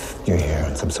if you're here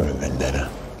on some sort of vendetta,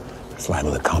 it's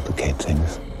liable to complicate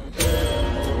things.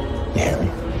 You hear me?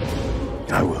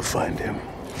 I will find him.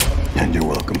 And you're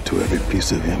welcome to every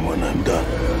piece of him when I'm done.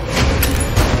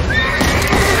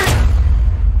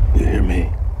 You hear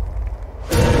me?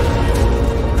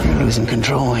 You're losing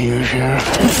control here, Sheriff.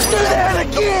 Do that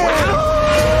again!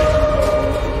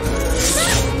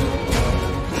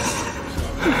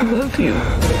 I love you.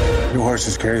 Your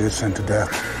horses carry this son to death.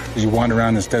 You wander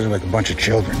around this desert like a bunch of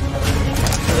children.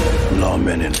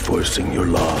 Lawmen enforcing your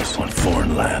laws on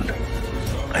foreign land.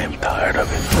 I am tired of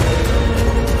it.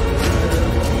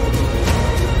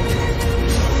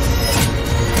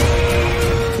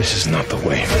 This is not the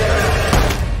way.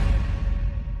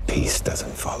 Peace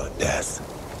doesn't follow death,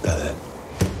 does it?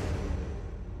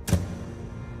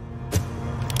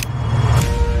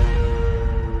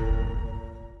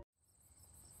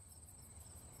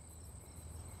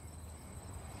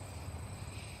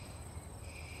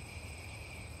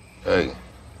 Hey,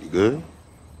 you good?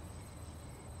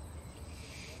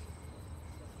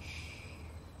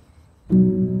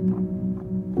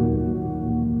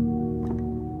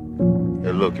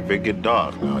 Hey, look, if it get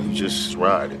dark now, you just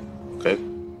ride it, okay?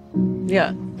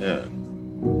 Yeah. Yeah.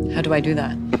 How do I do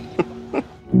that?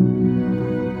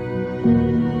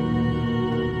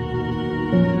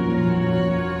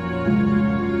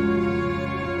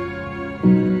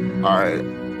 All right,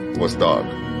 what's dark?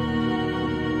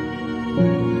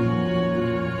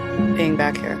 Being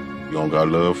back here. You don't got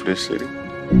love for this city?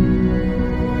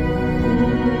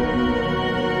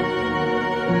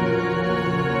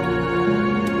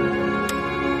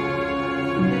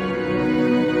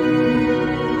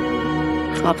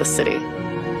 It's not the city.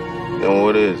 Then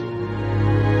what is it?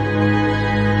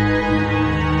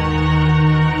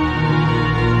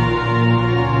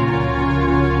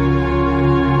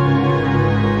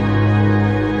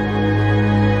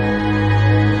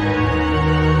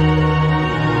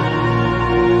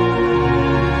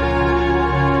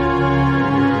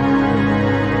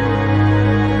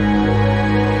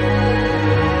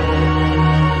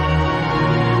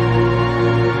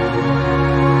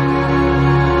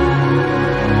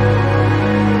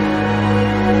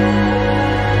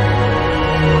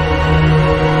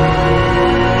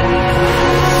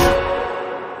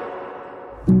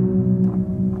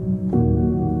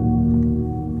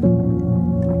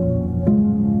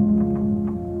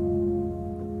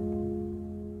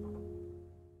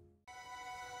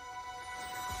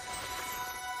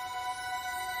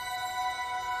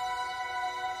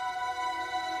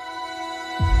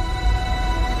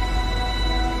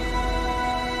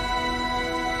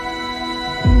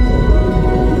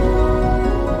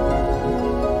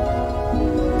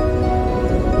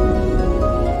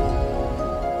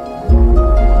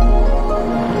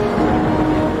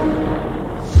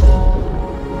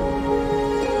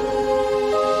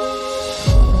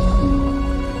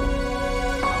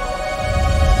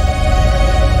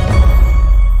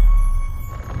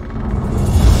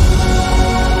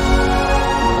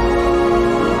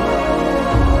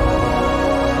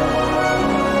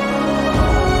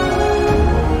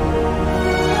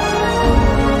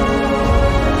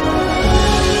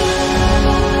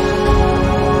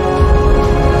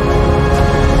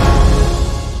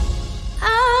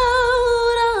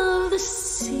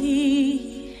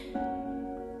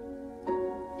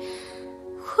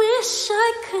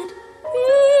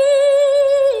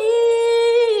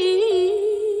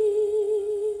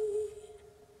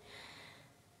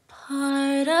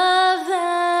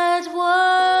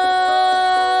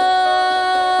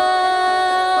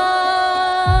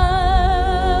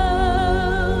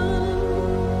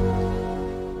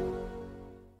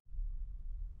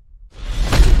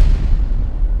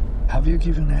 Have you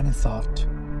given any thought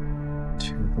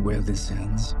to where this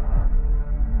ends?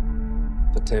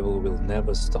 The table will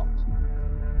never stop.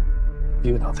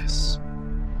 You know this.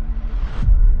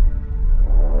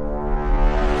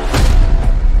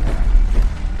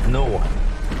 No one,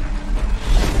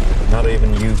 not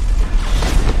even you,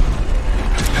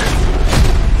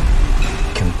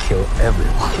 can kill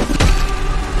everyone.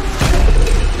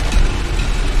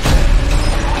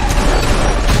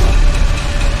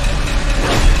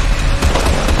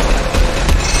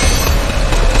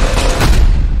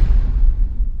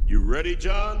 You ready,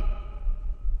 John?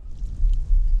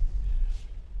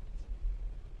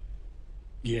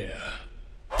 Yeah.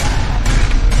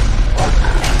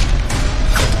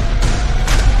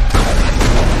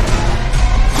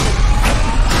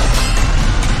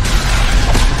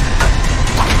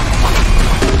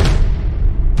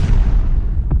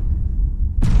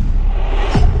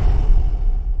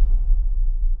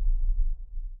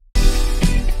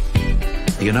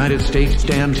 The United States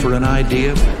stands for an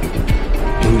idea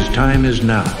whose time is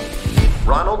now.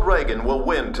 Ronald Reagan will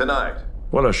win tonight.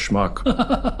 What a schmuck.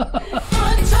 I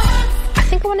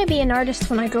think I want to be an artist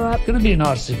when I grow up. You're going to be an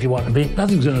artist if you want to be.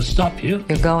 Nothing's going to stop you.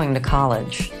 You're going to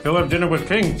college. He'll have dinner with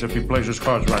kings if he plays his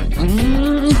cards right.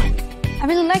 I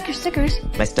really like your stickers.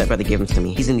 My stepbrother gave them to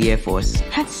me. He's in the Air Force.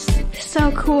 That's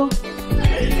so cool.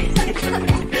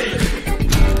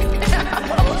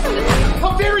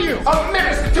 How dare you! A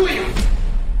menace to you!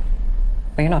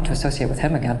 Well, you're not to associate with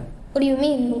him again. What do you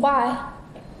mean? Why?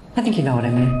 I think you know what I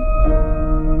mean.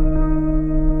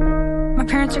 My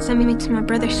parents are sending me to my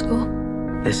brother's school.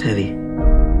 That's heavy.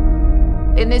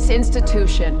 In this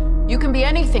institution, you can be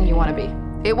anything you want to be.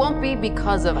 It won't be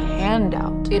because of a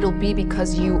handout. It'll be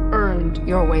because you earned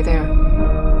your way there.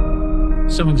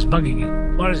 Someone's bugging you.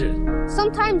 What is it?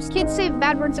 Sometimes kids say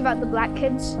bad words about the black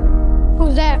kids.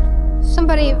 Who's that?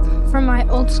 Somebody from my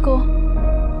old school.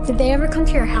 Did they ever come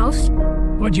to your house?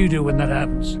 What do you do when that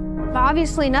happens?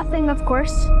 Obviously nothing, of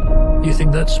course. You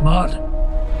think that's smart?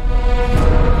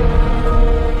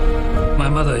 My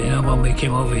mother, when we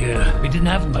came over here, we didn't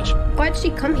have much. Why'd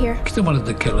she come here? Because they wanted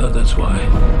to kill her, that's why.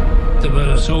 They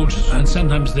were soldiers, and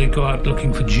sometimes they'd go out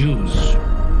looking for Jews.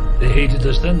 They hated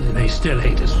us then, and they still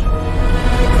hate us.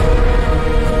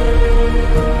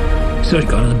 So we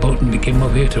got on a boat and we came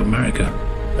over here to America,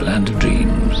 the land of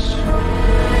dreams.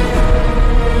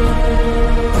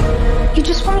 You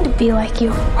just wanted to be like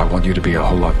you. I want you to be a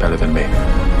whole lot better than me.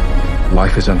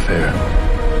 Life is unfair.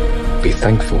 Be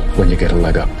thankful when you get a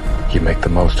leg up. You make the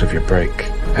most of your break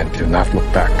and do not look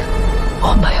back.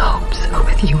 All my hopes are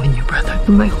with you and your brother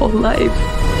for my whole life.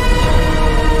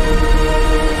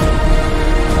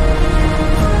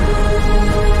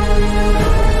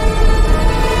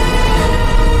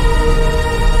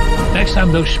 Next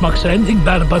time those schmucks say anything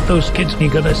bad about those kids, you're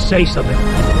gonna say something.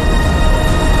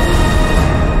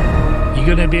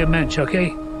 You're gonna be a mensch,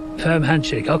 okay? Firm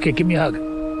handshake. Okay, give me a hug.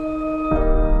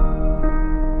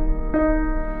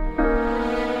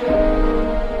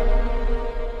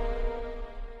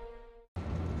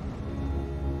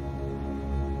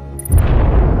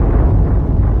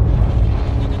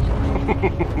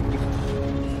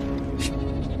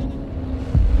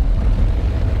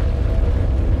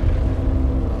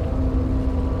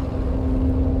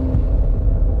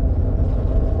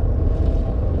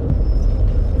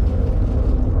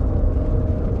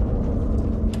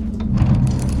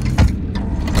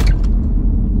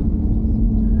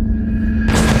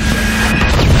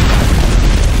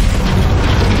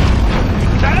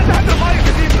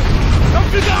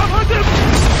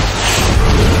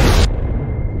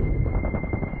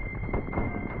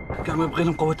 يبغى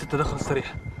لهم قوة التدخل السريع.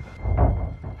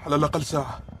 على الأقل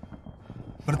ساعة.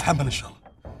 بنتحمل إن شاء الله.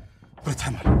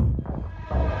 بنتحمل.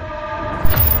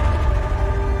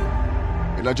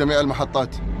 إلى جميع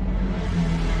المحطات.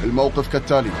 الموقف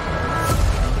كالتالي.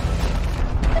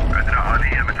 عندنا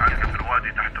آلية متعلقة في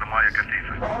الوادي تحت رماية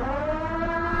كثيفة.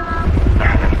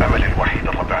 نحن الأمل الوحيد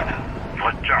ربعنا.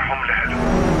 رجعهم لحلم.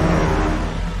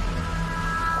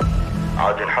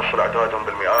 عاد نحصل أعدادهم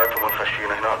بالمئات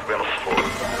ومنخشين هناك بين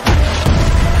الصخور.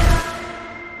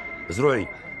 زروعي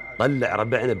طلع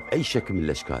ربعنا بأي شكل من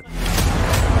الأشكال.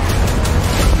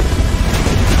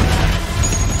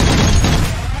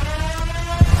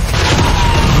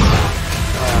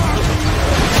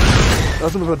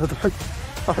 لازم نبعد هذا الحي.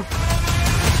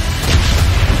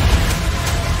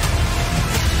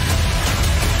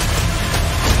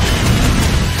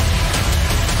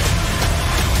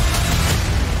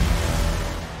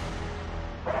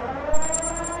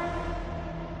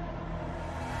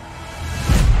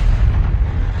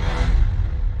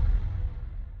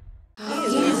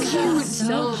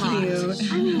 So so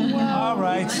cute. All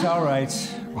right, all right.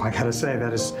 Well, I gotta say,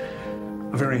 that is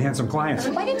a very handsome client.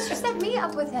 Why didn't you set me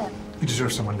up with him? You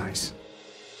deserve someone nice.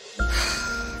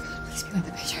 Please be like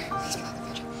the picture. Please be like the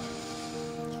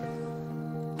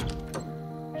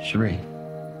picture. Cherie,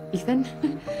 Ethan?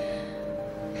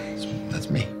 that's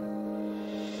me.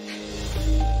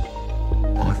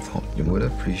 I thought you would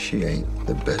appreciate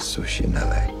the best sushi in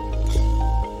LA.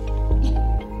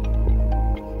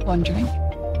 One drink.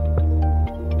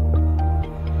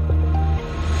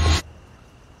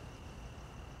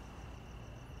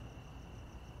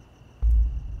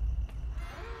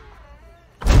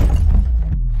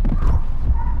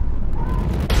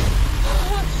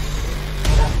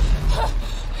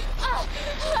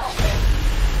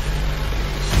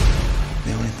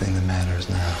 The only thing that matters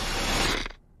now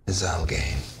is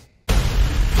Algea.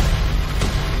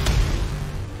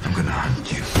 I'm gonna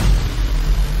hunt you.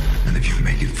 And if you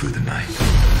make it through the night,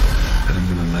 then I'm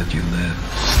gonna let you live.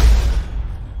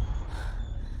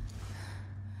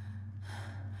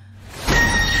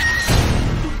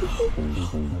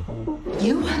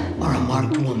 You are a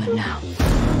marked woman now.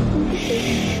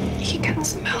 He can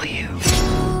smell you.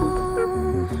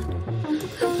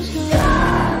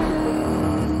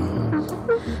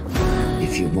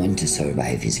 If you want to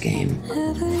survive his game,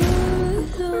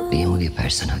 the only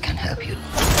person who can help you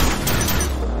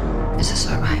is a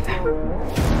survivor.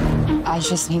 I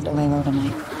just need to lay low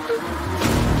tonight.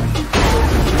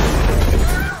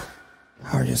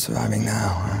 How are you surviving now,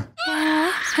 huh?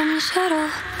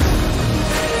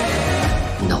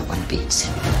 No one beats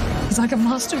him. He's like a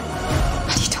monster.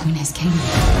 But he told me his game.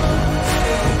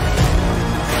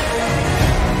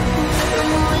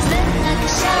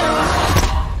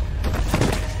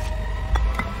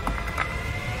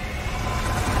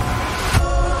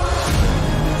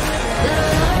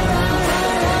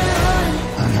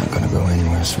 I'm not gonna go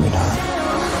anywhere, sweetheart.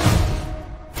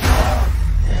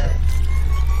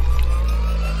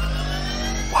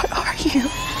 What are you?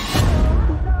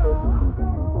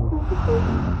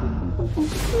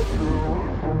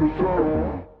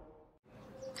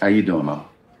 How you doing, Mom?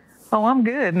 Oh, I'm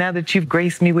good now that you've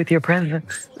graced me with your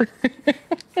presence.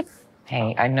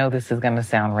 Hey, I know this is going to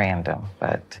sound random,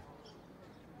 but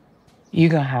you're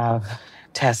going to have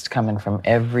tests coming from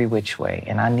every which way,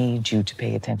 and I need you to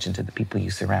pay attention to the people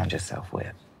you surround yourself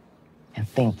with and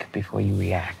think before you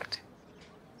react.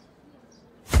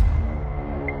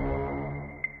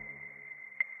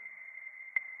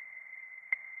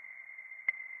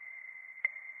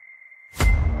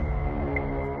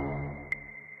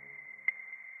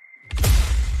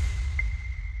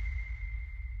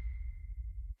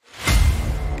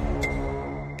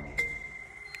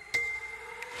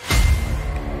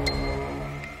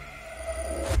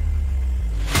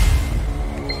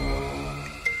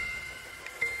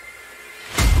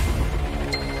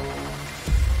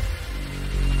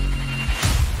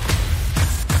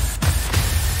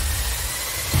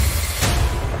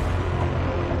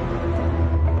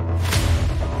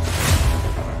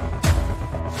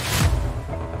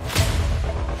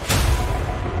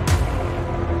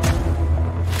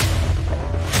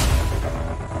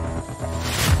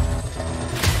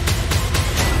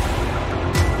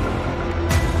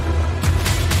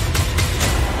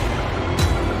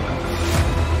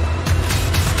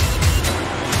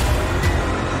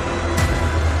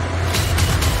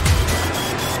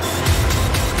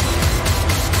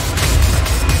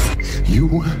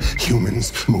 You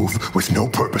humans move with no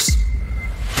purpose.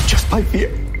 Just by fear.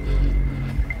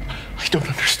 I don't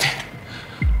understand.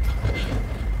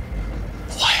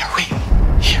 Why are we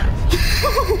here?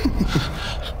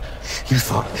 You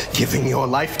thought giving your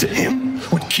life to him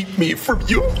would keep me from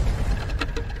you?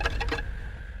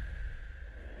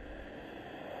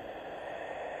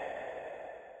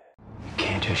 You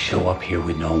can't just show up here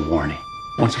with no warning.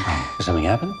 What's the problem? Did something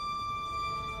happen?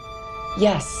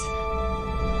 Yes.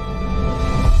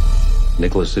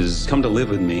 Nicholas has come to live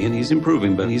with me, and he's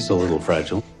improving, but he's a little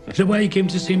fragile. Is that why you came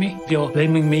to see me? You're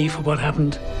blaming me for what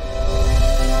happened?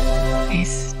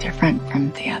 He's different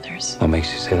from the others. What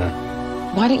makes you say that?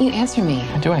 Why didn't you answer me?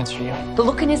 I do answer you. The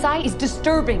look in his eye is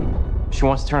disturbing. She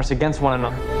wants to turn us against one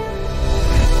another.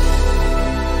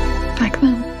 Like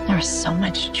them. There's so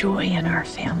much joy in our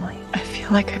family. I feel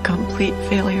like a complete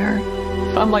failure.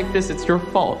 If I'm like this, it's your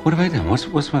fault. What have I done?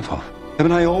 What's my fault?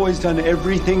 Haven't I always done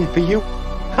everything for you?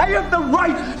 I have the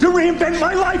right to reinvent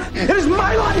my life! It is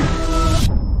my life!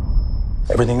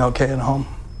 Everything okay at home?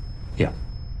 Yeah.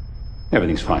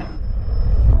 Everything's fine.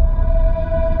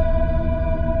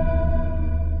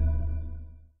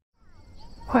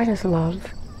 What is love?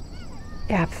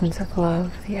 The absence of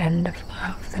love, the end of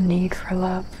love, the need for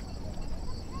love.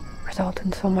 result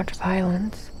in so much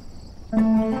violence.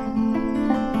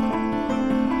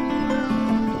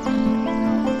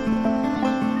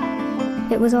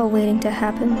 It was all waiting to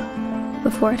happen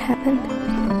before it happened.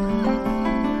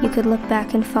 You could look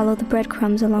back and follow the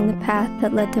breadcrumbs along the path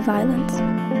that led to violence.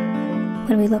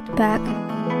 When we looked back,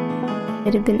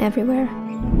 it had been everywhere.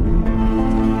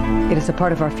 It is a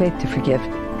part of our faith to forgive.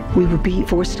 We would be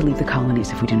forced to leave the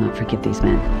colonies if we do not forgive these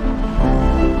men.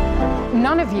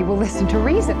 None of you will listen to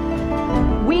reason.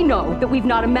 We know that we've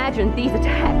not imagined these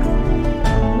attacks.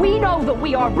 We know that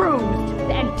we are bruised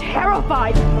and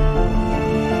terrified.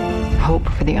 Hope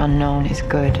for the unknown is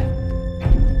good.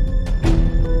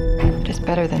 It is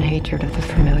better than hatred of the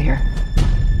familiar.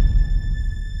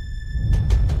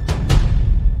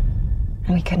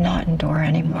 We cannot endure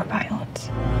any more violence.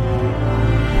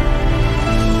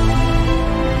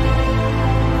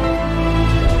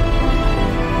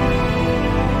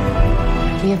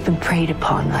 We have been preyed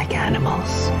upon like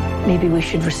animals. Maybe we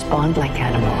should respond like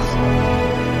animals.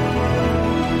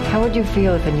 How would you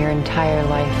feel if in your entire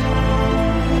life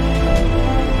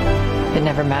it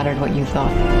never mattered what you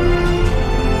thought?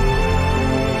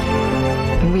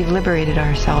 When we've liberated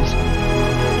ourselves,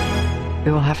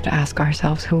 we will have to ask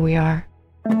ourselves who we are.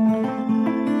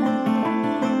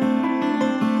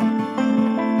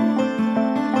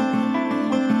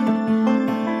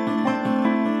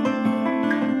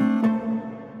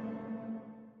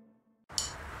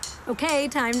 Okay,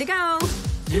 time to go.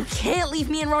 You can't leave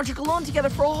me and Rodrick alone together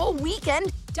for a whole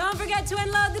weekend. Don't forget to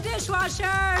unload the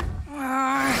dishwasher.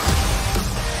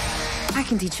 I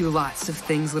can teach you lots of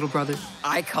things, little brother.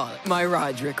 I call it my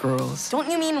Rodrick rules. Don't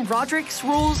you mean Rodrick's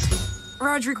rules?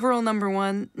 Rodrick rule number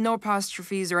 1, no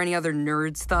apostrophes or any other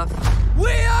nerd stuff. We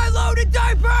are loaded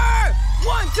diaper!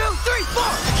 1, 2, 3, 4!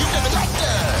 You never like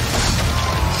that!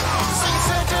 Sing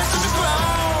Santa's to the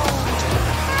ground!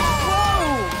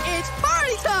 Whoa! It's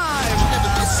party time! You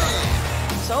never listen!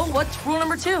 So, what's rule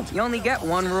number 2? You only get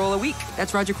 1 roll a week.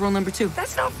 That's Rodrick rule number 2.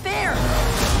 That's not fair!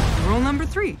 Rule number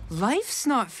 3. Life's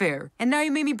not fair. And now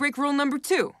you made me break rule number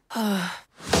 2.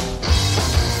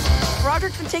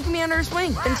 Rodrick's been taking me under his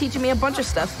wing, been teaching me a bunch of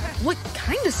stuff. What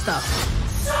kind of stuff?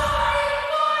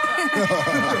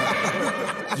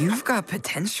 You've got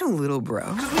potential, little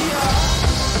bro.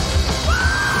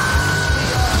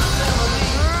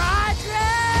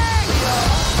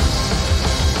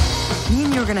 Me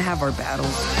and you are gonna have our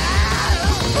battles.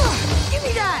 Give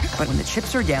me that! But when the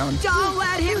chips are down, Don't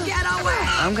let him get away!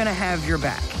 I'm gonna have your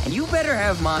back. And you better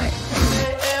have mine.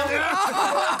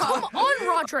 Come on,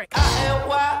 Rodrick!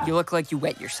 You look like you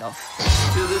wet yourself.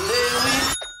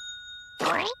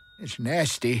 It's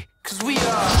nasty.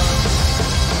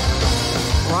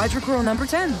 Rodrick rule number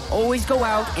 10. Always go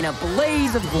out in a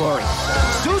blaze of glory.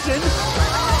 Susan!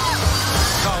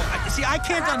 Oh, see, I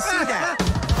can't unsee that.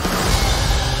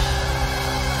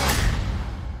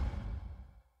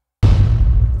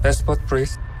 에스퍼트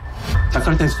프리스.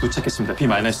 자카르타에서 도착했습니다.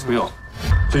 B-고요.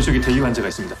 저희 쪽에 대기 환자가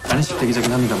있습니다. 안식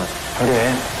대기자긴 합니다만.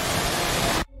 그래.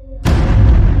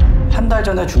 한 달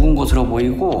전에 죽은 것으로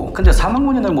보이고 근데 사망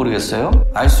원인을 모르겠어요.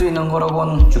 알 수 있는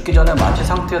거라곤 죽기 전에 만취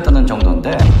상태였다는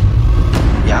정도인데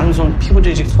양손 피부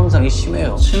조직 손상이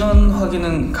심해요. 신원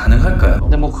확인은 가능할까요?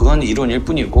 근데 뭐 그건 이론일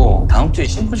뿐이고 다음 주에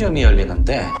심포지엄이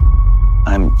열리는데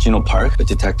I'm Gino Park, a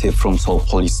detective from Seoul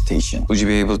Police Station. Would you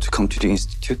be able to come to the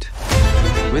institute?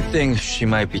 We think she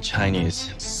might be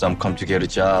Chinese. Some come to get a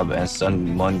job and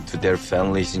send money to their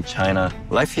families in China.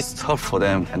 Life is tough for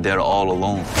them and they're all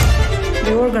alone.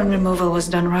 The organ removal was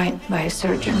done right by a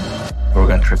surgeon.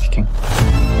 Organ trafficking.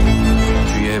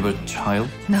 Do you have a child?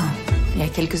 Non. Il y a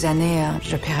quelques années,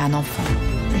 j'opérais un enfant.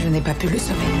 Je n'ai pas pu le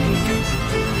sauver.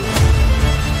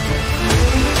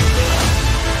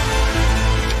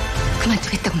 그만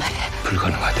두겠다고 말해.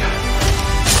 불가능하대.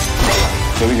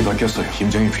 계획이 바뀌었어요.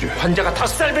 김정이 필요해. 환자가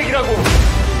 5살백이라고!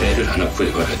 애를 하나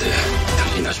구해봐야 돼.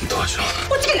 달리 나 좀 도와줘.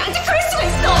 어떻게 나한테 그럴 수가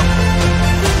있어!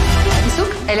 Souk,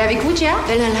 elle est avec vous, Gia?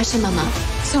 Elle a lâché maman.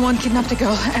 Someone kidnapped a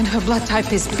girl and her blood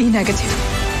type is B negative.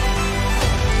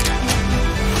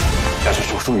 要是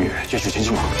手术语，继续前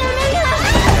进吧。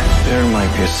There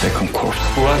might be a second corpse.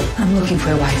 What? I'm looking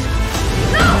for a wife.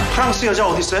 프랑스 여자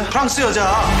어디 있어요? 프랑스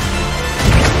여자!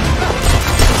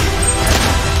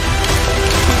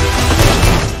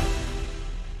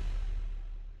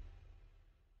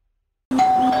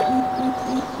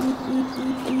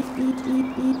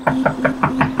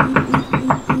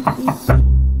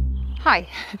 Hi.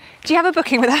 Do you have a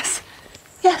booking with us?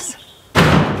 Yes.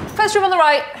 First room on the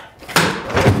right.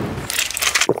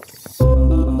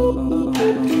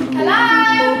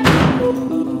 Hello?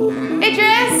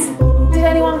 Idris? Did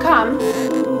anyone come?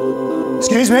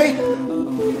 Excuse me?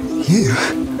 You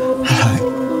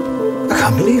Hello. I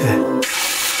can't believe it.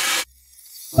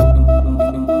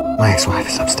 My ex-wife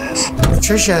is upstairs.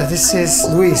 Patricia, this is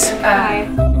Louise. Hi.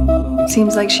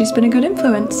 Seems like she's been a good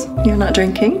influence. You're not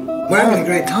drinking? We're having a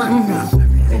great time.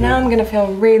 But now I'm gonna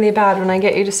feel really bad when I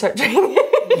get you to start drinking.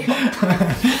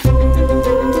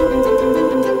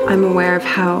 I'm aware of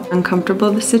how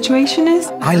uncomfortable the situation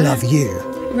is. I love you.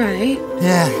 Right.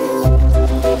 Yeah.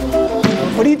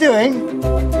 What are you doing?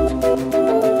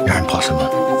 You're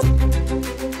impossible.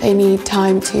 I need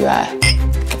time to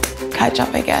catch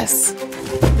up, I guess.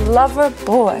 Lover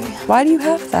boy. Why do you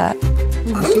have that?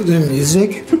 I'm still doing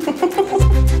music.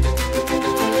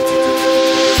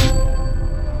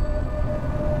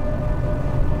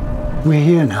 We're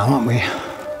here now, aren't we?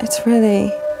 It's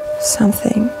really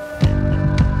something.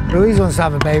 Louise wants to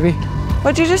have a baby.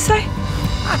 What'd you just say?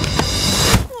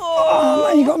 Oh,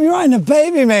 man, you got me right in a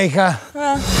baby maker.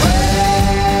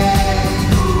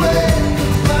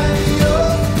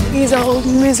 These old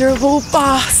miserable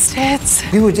bastards.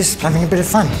 We were just having a bit of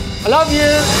fun. I love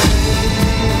you.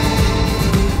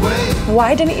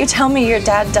 Why didn't you tell me your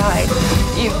dad died?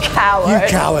 You coward. You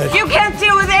coward. You can't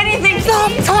deal with anything.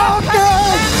 Stop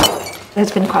talking!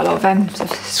 There's been quite a lot of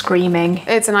sort of screaming.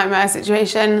 It's a nightmare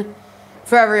situation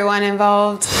for everyone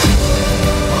involved.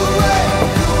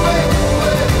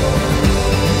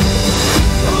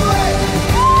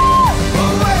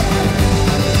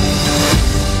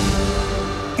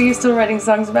 Are you still writing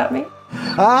songs about me?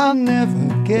 I'll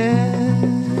never get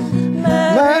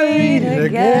married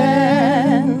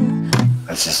again.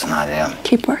 That's just an idea.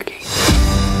 Keep working.